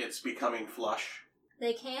skin, it's becoming flush.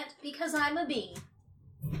 They can't because I'm a bee.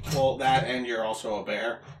 Well, that and you're also a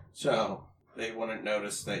bear, so they wouldn't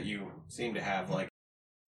notice that you seem to have, like,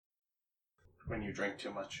 when you drink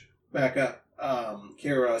too much. Back up.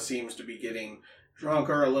 Kira seems to be getting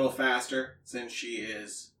drunker a little faster since she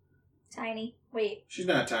is... Tiny. Wait. She's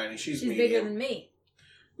not tiny, she's medium. bigger than me.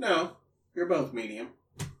 No, you're both medium.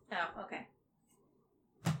 Oh, okay.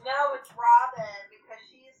 No, it's Robin, because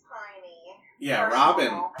she's tiny. Yeah,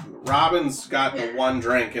 Personal. Robin's got the one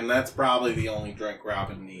drink, and that's probably the only drink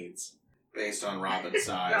Robin needs, based on Robin's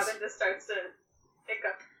size. Robin just starts to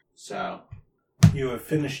hiccup. So, you have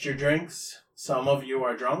finished your drinks. Some of you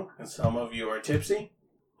are drunk, and some of you are tipsy.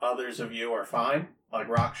 Others of you are fine. Like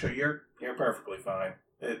Raksha, you're perfectly fine.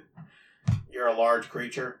 You're a large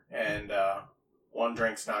creature, and one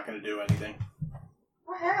drink's not going to do anything.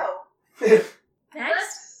 Woohoo!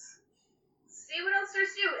 Next. Let's see what else there's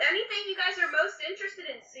to do. Anything you guys are most interested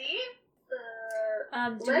in seeing?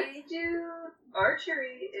 Let's do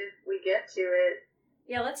archery if we get to it.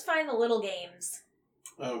 Yeah, let's find the little games.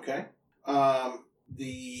 Okay.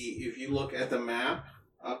 If you look at the map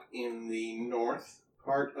up in the north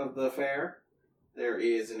part of the fair, there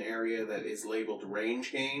is an area that is labeled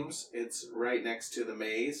range games. It's right next to the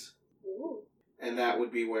maze. Ooh. And that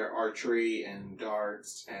would be where archery and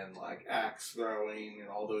darts and, like, axe throwing and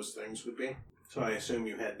all those things would be. So I assume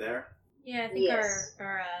you head there? Yeah, I think Yes.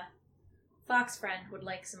 our fox friend would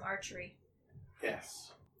like some archery.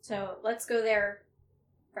 Yes. So let's go there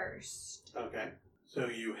first. Okay. So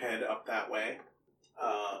you head up that way,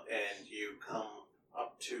 and you come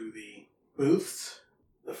up to the booths.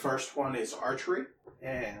 The first one is archery,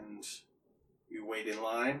 And you wait in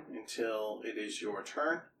line until it is your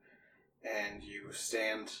turn. And you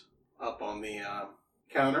stand up on the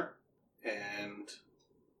counter and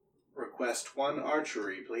request 1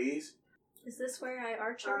 archery, please. Is this where I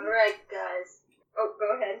archer? Alright, guys. Oh,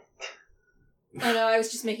 go ahead. Oh no, I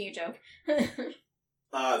was just making a joke.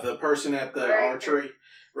 The person at the archery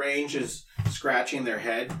range is scratching their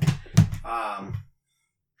head,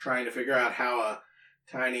 trying to figure out how a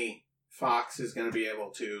tiny fox is going to be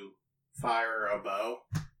able to fire a bow.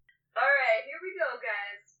 Alright, here we go,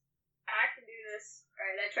 guys. I can do this.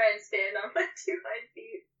 Alright, I try and stand on my 2 hind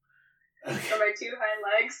feet. Okay. Or my 2 hind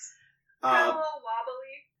legs. Kind of a little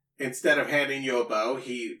wobbly. Instead of handing you a bow,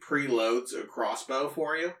 he preloads a crossbow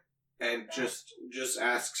for you and just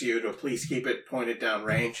asks you to please keep it pointed down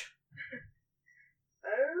range.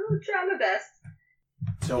 I'll try my best.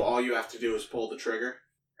 So all you have to do is pull the trigger.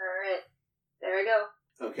 Alright, there we go.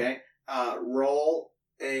 Okay. Roll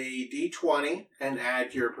a d20 and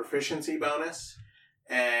add your proficiency bonus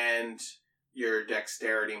and your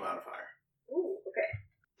dexterity modifier. Ooh,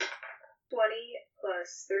 okay. 20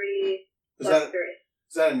 plus 3 Is plus that 3.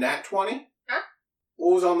 is that a nat 20? Huh?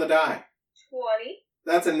 What was on the die? 20.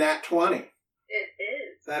 That's a nat 20. It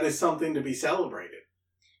is. That is something to be celebrated.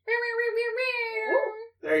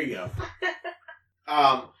 There you go.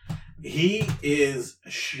 He is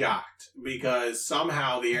shocked because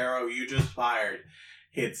somehow the arrow you just fired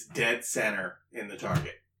hits dead center in the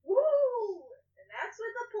target. Woo! And that's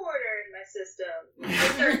with a porter in my system. I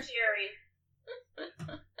start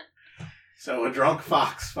cheering. So a drunk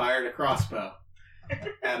fox fired a crossbow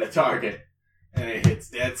at a target, and it hits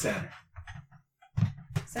dead center.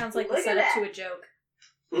 Sounds like Look the at setup that. to a joke.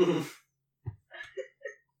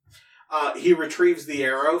 He retrieves the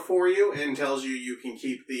arrow for you and tells you can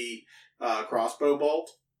keep the crossbow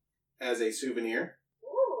bolt as a souvenir.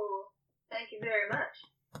 Ooh, thank you very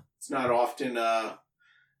much. It's not often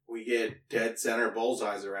we get dead center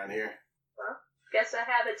bullseyes around here. Guess I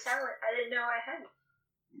have a talent I didn't know I had.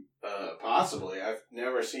 Possibly. I've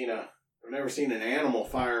never seen an animal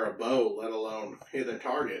fire a bow, let alone hit a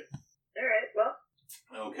target. Alright, well.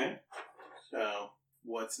 Okay. So,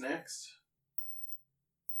 what's next?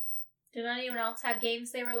 Did anyone else have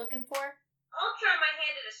games they were looking for? I'll try my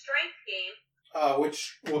hand at a strength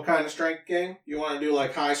game. What kind of strength game? You want to do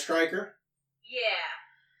like High Striker?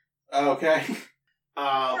 Yeah. Okay. Or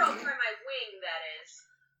I'll try my wing, that is.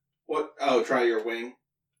 What? Oh, try your wing.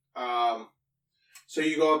 So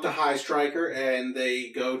you go up to High Striker, and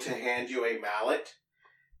they go to hand you a mallet,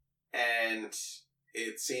 and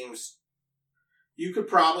it seems you could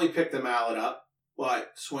probably pick the mallet up,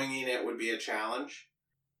 but swinging it would be a challenge.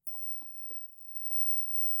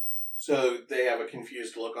 So they have a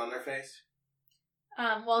confused look on their face.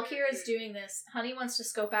 While Kira's doing this, Honey wants to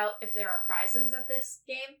scope out if there are prizes at this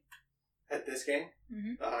game. At this game?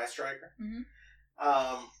 Mm-hmm. The High Striker?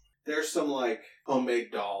 Mm-hmm. There's some, like,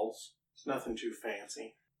 homemade dolls. It's nothing too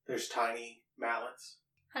fancy. There's tiny mallets.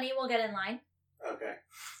 Honey will get in line. Okay.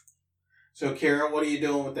 So, Kira, what are you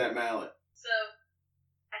doing with that mallet? So,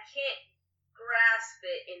 I can't grasp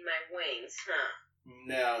it in my wings, huh?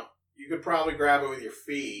 No. You could probably grab it with your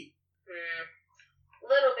feet. A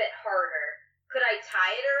little bit harder. Could I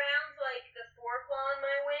tie it around, like, the foreclaw in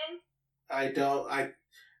my wing?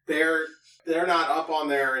 They're not up on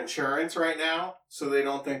their insurance right now, so they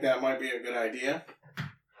don't think that might be a good idea.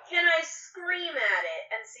 Can I scream at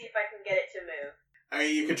it and see if I can get it to move? I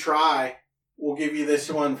mean, you could try. We'll give you this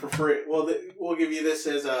one for free. We'll give you this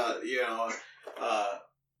as a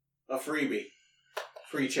freebie.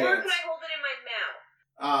 Free chance. Or can I hold it in my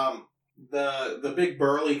mouth? The big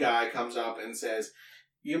burly guy comes up and says,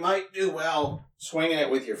 you might do well swinging it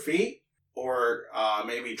with your feet, or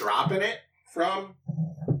maybe dropping it from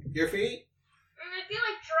your feet. I feel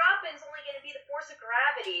like dropping's only going to be the force of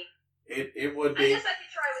gravity. It would be. I guess I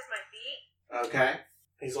could try with my feet. Okay.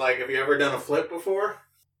 He's like, have you ever done a flip before?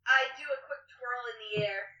 I do a quick twirl in the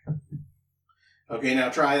air. Okay, now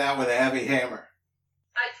try that with a heavy hammer.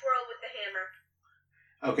 I twirl with the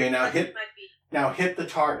hammer. Okay, now With my feet. hit the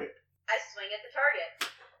target. I swing at the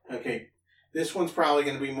target. Okay, this one's probably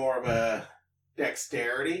going to be more of a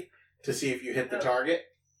dexterity to see if you hit the target.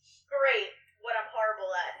 Great. What I'm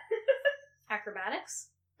horrible at. Acrobatics?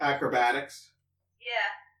 Acrobatics.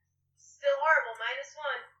 Yeah. Still horrible.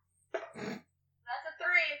 -1. That's a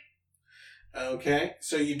 3. Okay,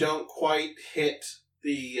 so you don't quite hit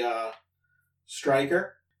the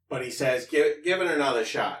striker, but he says, give it another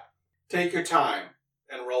shot. Take your time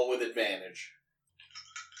and roll with advantage.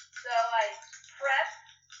 So I prep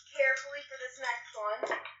carefully for this next one,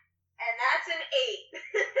 and that's an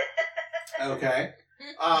 8. Okay.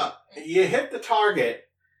 You hit the target,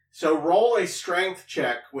 so roll a strength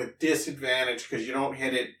check with disadvantage because you don't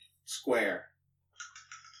hit it square.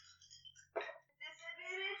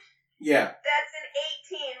 Disadvantage? Yeah. That's an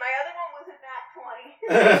 18. My other one was a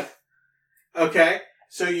nat 20. Okay,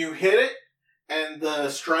 so you hit it, and the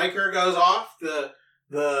striker goes off. The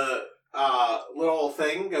little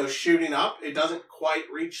thing goes shooting up. It doesn't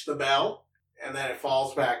quite reach the bell, and then it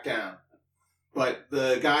falls back down. But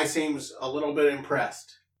the guy seems a little bit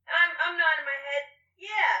impressed. I'm nodding my head.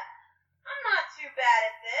 Yeah, I'm not too bad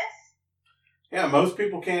at this. Yeah, most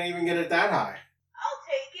people can't even get it that high. I'll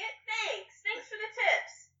take it. Thanks for the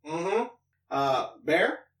tips.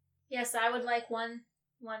 Bear? Yes, I would like one.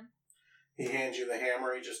 He hands you the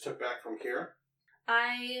hammer he just took back from Kira.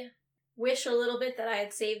 I wish a little bit that I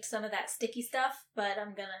had saved some of that sticky stuff, but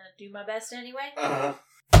I'm gonna do my best anyway. Uh-huh.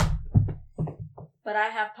 But I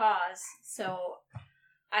have paws, so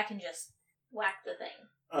I can just whack the thing.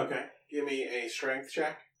 Okay, give me a strength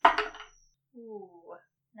check. Ooh,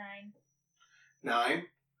 9. 9.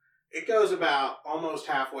 It goes about almost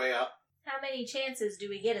halfway up. How many chances do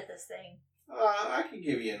we get at this thing? I could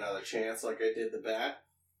give you another chance like I did the bat.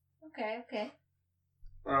 Okay.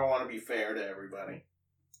 But I want to be fair to everybody.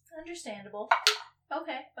 Understandable.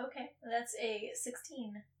 Okay. That's a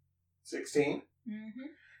 16. 16?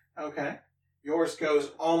 Mm-hmm. Okay. Yours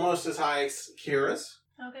goes almost as high as Kira's.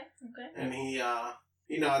 Okay. And he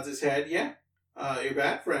nods his head. Yeah. Your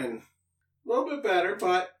bat friend, a little bit better,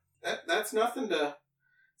 but that's nothing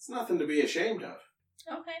to be ashamed of.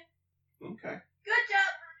 Okay.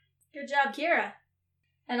 Good job, Kira.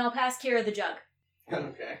 And I'll pass Kira the jug. Okay.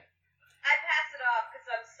 I pass it off because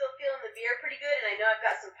I'm still feeling the beer pretty good, and I know I've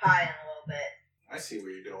got some pie in a little bit. I see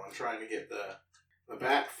what you're doing. Trying to get the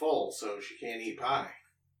bat full so she can't eat pie.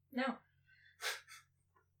 No.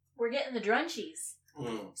 We're getting the drunchies.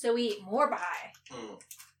 Mm. So we eat more pie. Mm.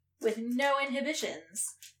 With no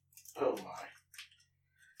inhibitions. Oh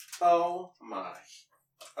my.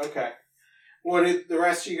 Okay. What are the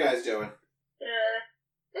rest of you guys doing?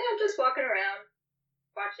 I'm just walking around,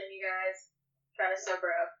 watching you guys, trying to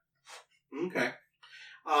sober up. Okay.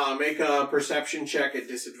 Make a perception check at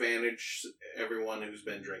disadvantage, everyone who's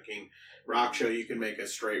been drinking. Raksha, you can make a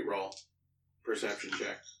straight roll. Perception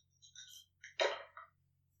check.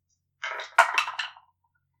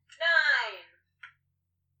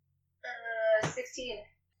 9. 16.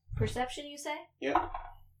 Perception, you say? Yep.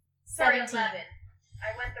 17. 11.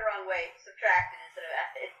 I went the wrong way, subtracted instead of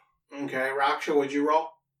added. Okay, Raksha, would you roll?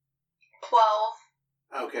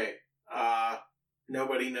 12. Okay.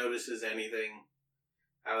 Nobody notices anything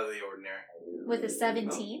out of the ordinary. With a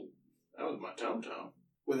 17? That was my tone.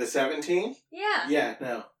 With a 17? Yeah. Yeah,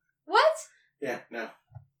 no. What? Yeah, no.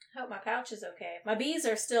 Hope my pouch is okay. My bees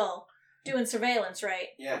are still doing surveillance, right?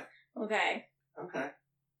 Yeah. Okay. Okay.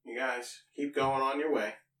 You guys, keep going on your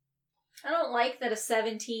way. I don't like that a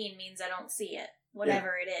 17 means I don't see it.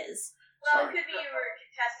 Whatever it is. Well, Sorry. it could be you were a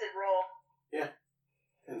contested roll. Yeah.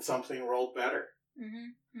 And something rolled better.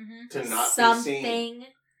 Mm-hmm. To not something, be seen.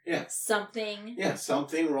 Yeah. Something. Yeah,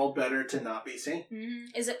 something rolled better to not be seen.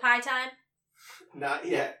 Mm-hmm. Is it pie time? Not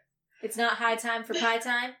yet. It's not high time for pie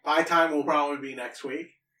time? Pie time will probably be next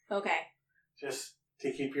week. Okay. Just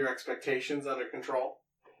to keep your expectations under control.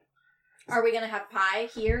 Are we going to have pie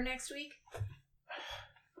here next week?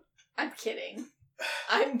 I'm kidding.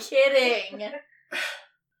 I'd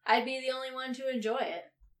be the only one to enjoy it.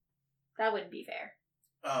 That wouldn't be fair.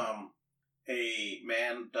 A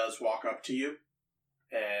man does walk up to you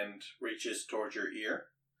and reaches towards your ear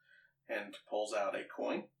and pulls out a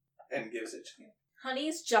coin and gives it to you.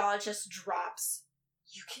 Honey's jaw just drops.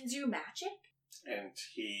 You can do magic? And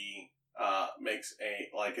he makes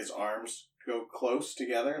his arms go close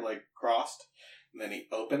together, like crossed, and then he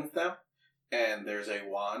opens them, and there's a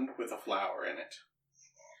wand with a flower in it.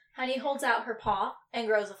 Honey holds out her paw and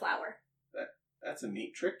grows a flower. That's a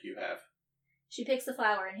neat trick you have. She picks the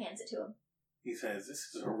flower and hands it to him. He says,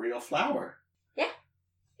 "This is a real flower." Yeah.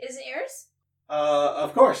 Is it yours?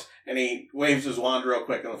 Of course. And he waves his wand real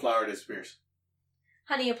quick and the flower disappears.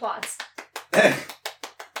 Honey applauds.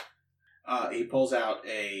 He pulls out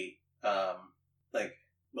a,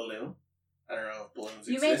 balloon. I don't know if balloons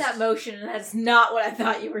You exist. made that motion and that's not what I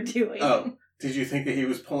thought you were doing. Oh, did you think that he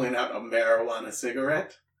was pulling out a marijuana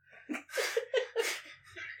cigarette?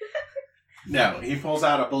 No, he pulls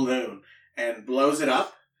out a balloon and blows it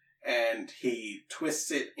up, and he twists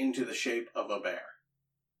it into the shape of a bear.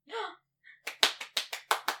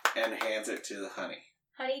 And hands it to the Honey.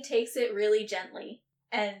 Honey takes it really gently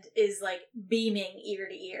and is beaming ear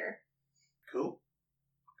to ear. Cool.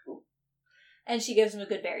 And she gives him a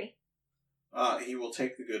good berry. He will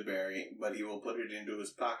take the good berry, but he will put it into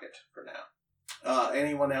his pocket for now.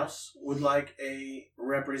 Anyone else would like a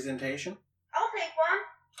representation? I'll take one.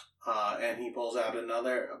 And he pulls out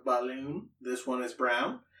another balloon. This one is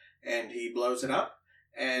brown, and he blows it up,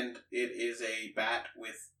 and it is a bat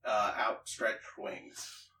with outstretched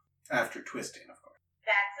wings. After twisting, of course.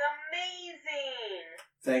 That's amazing!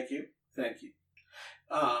 Thank you. Thank you.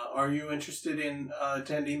 Are you interested in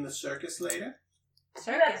attending the circus later?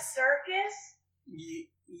 You have a circus?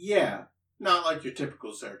 Yeah. Not like your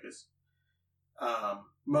typical circus.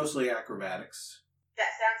 Mostly acrobatics.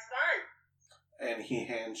 That sounds fun. And he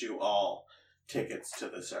hands you all tickets to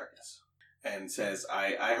the circus. And says,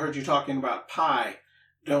 I heard you talking about pie.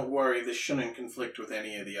 Don't worry, this shouldn't conflict with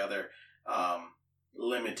any of the other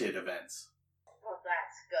limited events. Well,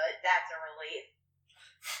 that's good. That's a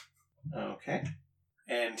relief. Okay.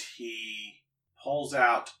 And he pulls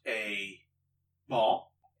out a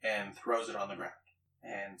ball and throws it on the ground.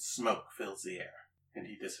 And smoke fills the air. And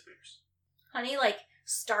he disappears. Honey,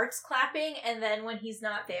 starts clapping, and then when he's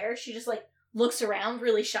not there, she just, looks around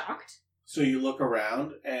really shocked. So you look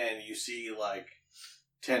around, and you see,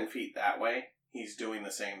 10 feet that way, he's doing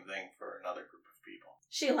the same thing for another group of people.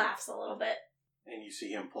 She laughs a little bit. And you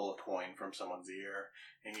see him pull a coin from someone's ear,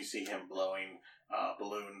 and you see him blowing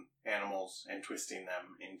balloon animals and twisting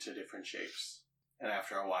them into different shapes. And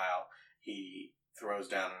after a while, he throws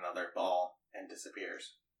down another ball and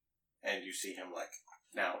disappears. And you see him,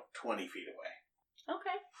 now 20 feet away.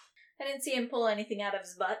 Okay. I didn't see him pull anything out of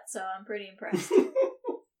his butt, so I'm pretty impressed.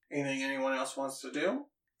 Anything anyone else wants to do?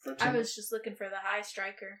 I was just looking for the high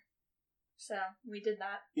striker. So, we did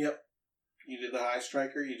that. Yep. You did the high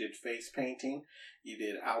striker, you did face painting, you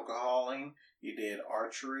did alcoholing, you did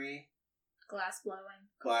archery. Glass blowing.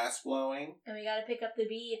 And we gotta pick up the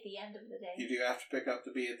bee at the end of the day. You do have to pick up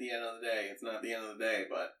the bee at the end of the day. It's not the end of the day,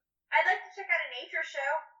 but... I'd like to check out a nature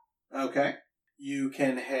show. Okay. You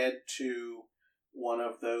can head to one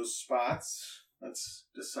of those spots. Let's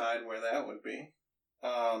decide where that would be.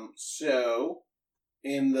 So,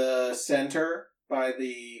 in the center, by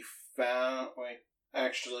the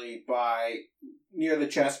near the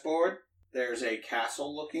chessboard, there's a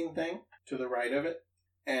castle-looking thing to the right of it.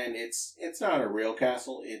 And it's not a real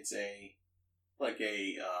castle, it's it's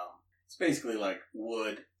basically like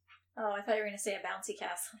wood. Oh, I thought you were going to say a bouncy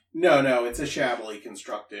castle. No, it's a shabbily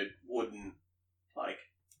constructed wooden,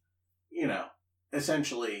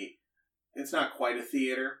 essentially, it's not quite a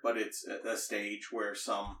theater, but it's a stage where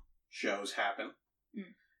some shows happen.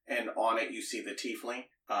 Mm. And on it you see the tiefling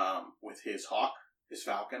with his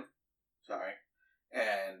falcon,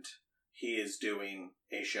 and he is doing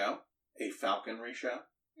a show, a falconry show.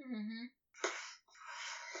 Mm-hmm.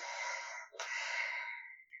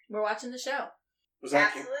 We're watching the show. Was that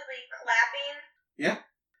absolutely clapping? Yeah.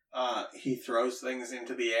 He throws things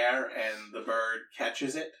into the air and the bird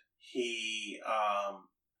catches it. He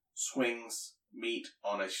swings meat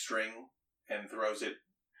on a string and throws it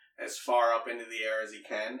as far up into the air as he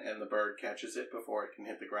can, and the bird catches it before it can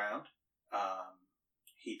hit the ground.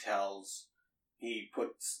 He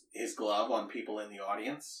puts his glove on people in the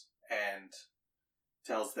audience and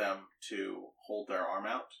tells them to hold their arm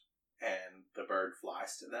out, and the bird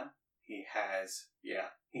flies to them. He has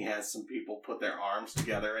some people put their arms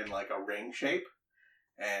together in a ring shape,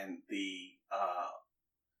 and the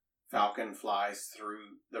falcon flies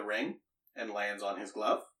through the ring and lands on his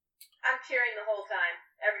glove. I'm cheering the whole time,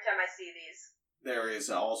 every time I see these. There is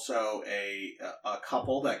also a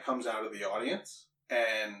couple that comes out of the audience,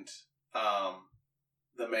 and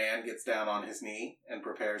the man gets down on his knee and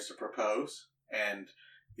prepares to propose, and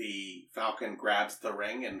the falcon grabs the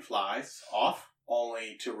ring and flies off,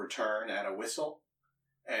 only to return at a whistle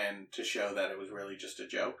and to show that it was really just a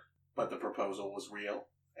joke, but the proposal was real.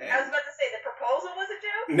 And I was about to say, the proposal was a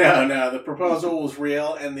joke? No, the proposal was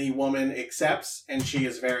real, and the woman accepts, and she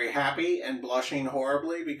is very happy and blushing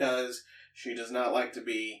horribly because she does not like to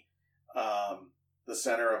be the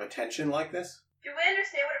center of attention like this. Do we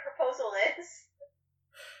understand what a proposal is?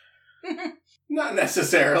 Not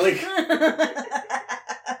necessarily.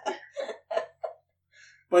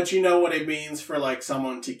 But you know what it means for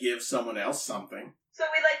someone to give someone else something. So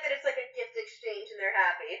we like that it's like a gift exchange and they're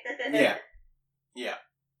happy. Yeah.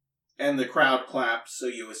 And the crowd claps, so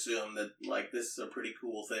you assume that this is a pretty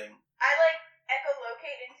cool thing. I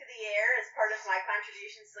echolocate into the air as part of my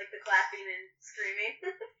contributions, the clapping and screaming.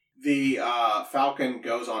 The falcon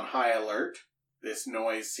goes on high alert. This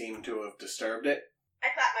noise seemed to have disturbed it. I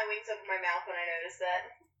clap my wings over my mouth when I notice that.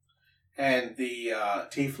 And the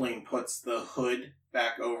tiefling puts the hood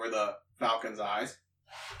back over the falcon's eyes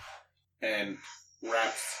and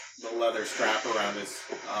wraps the leather strap around his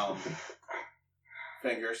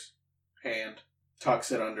fingers, hand,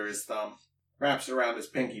 tucks it under his thumb, wraps it around his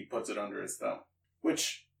pinky, puts it under his thumb,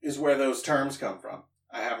 which is where those terms come from.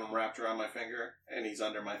 I have him wrapped around my finger, and he's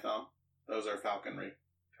under my thumb. Those are falconry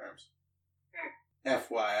terms.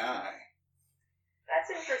 FYI. That's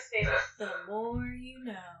interesting. The more you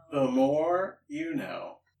know. The more you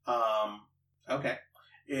know. Okay.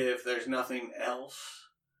 If there's nothing else,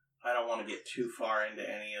 I don't want to get too far into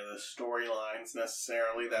any of the storylines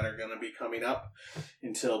necessarily that are going to be coming up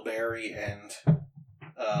until Barry and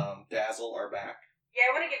Dazzle are back. Yeah,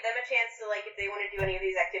 I want to give them a chance to, like, if they want to do any of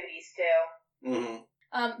these activities, too.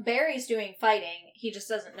 Mm-hmm. Barry's doing fighting. He just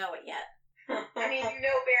doesn't know it yet. I mean, you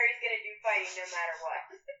know Barry's going to do fighting no matter what.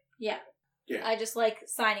 Yeah. Yeah. I just like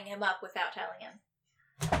signing him up without telling him.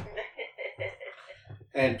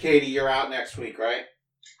 And Katie, you're out next week, right?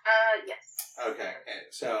 Yes. Okay.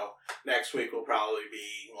 And so next week will probably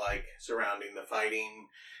be like surrounding the fighting,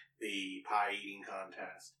 the pie eating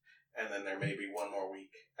contest, and then there may be one more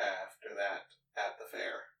week after that at the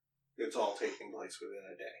fair. It's all taking place within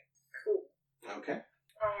a day. Cool. Okay.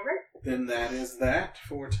 All right. Then that is that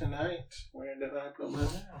for tonight. Where did I put my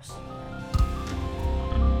mouse?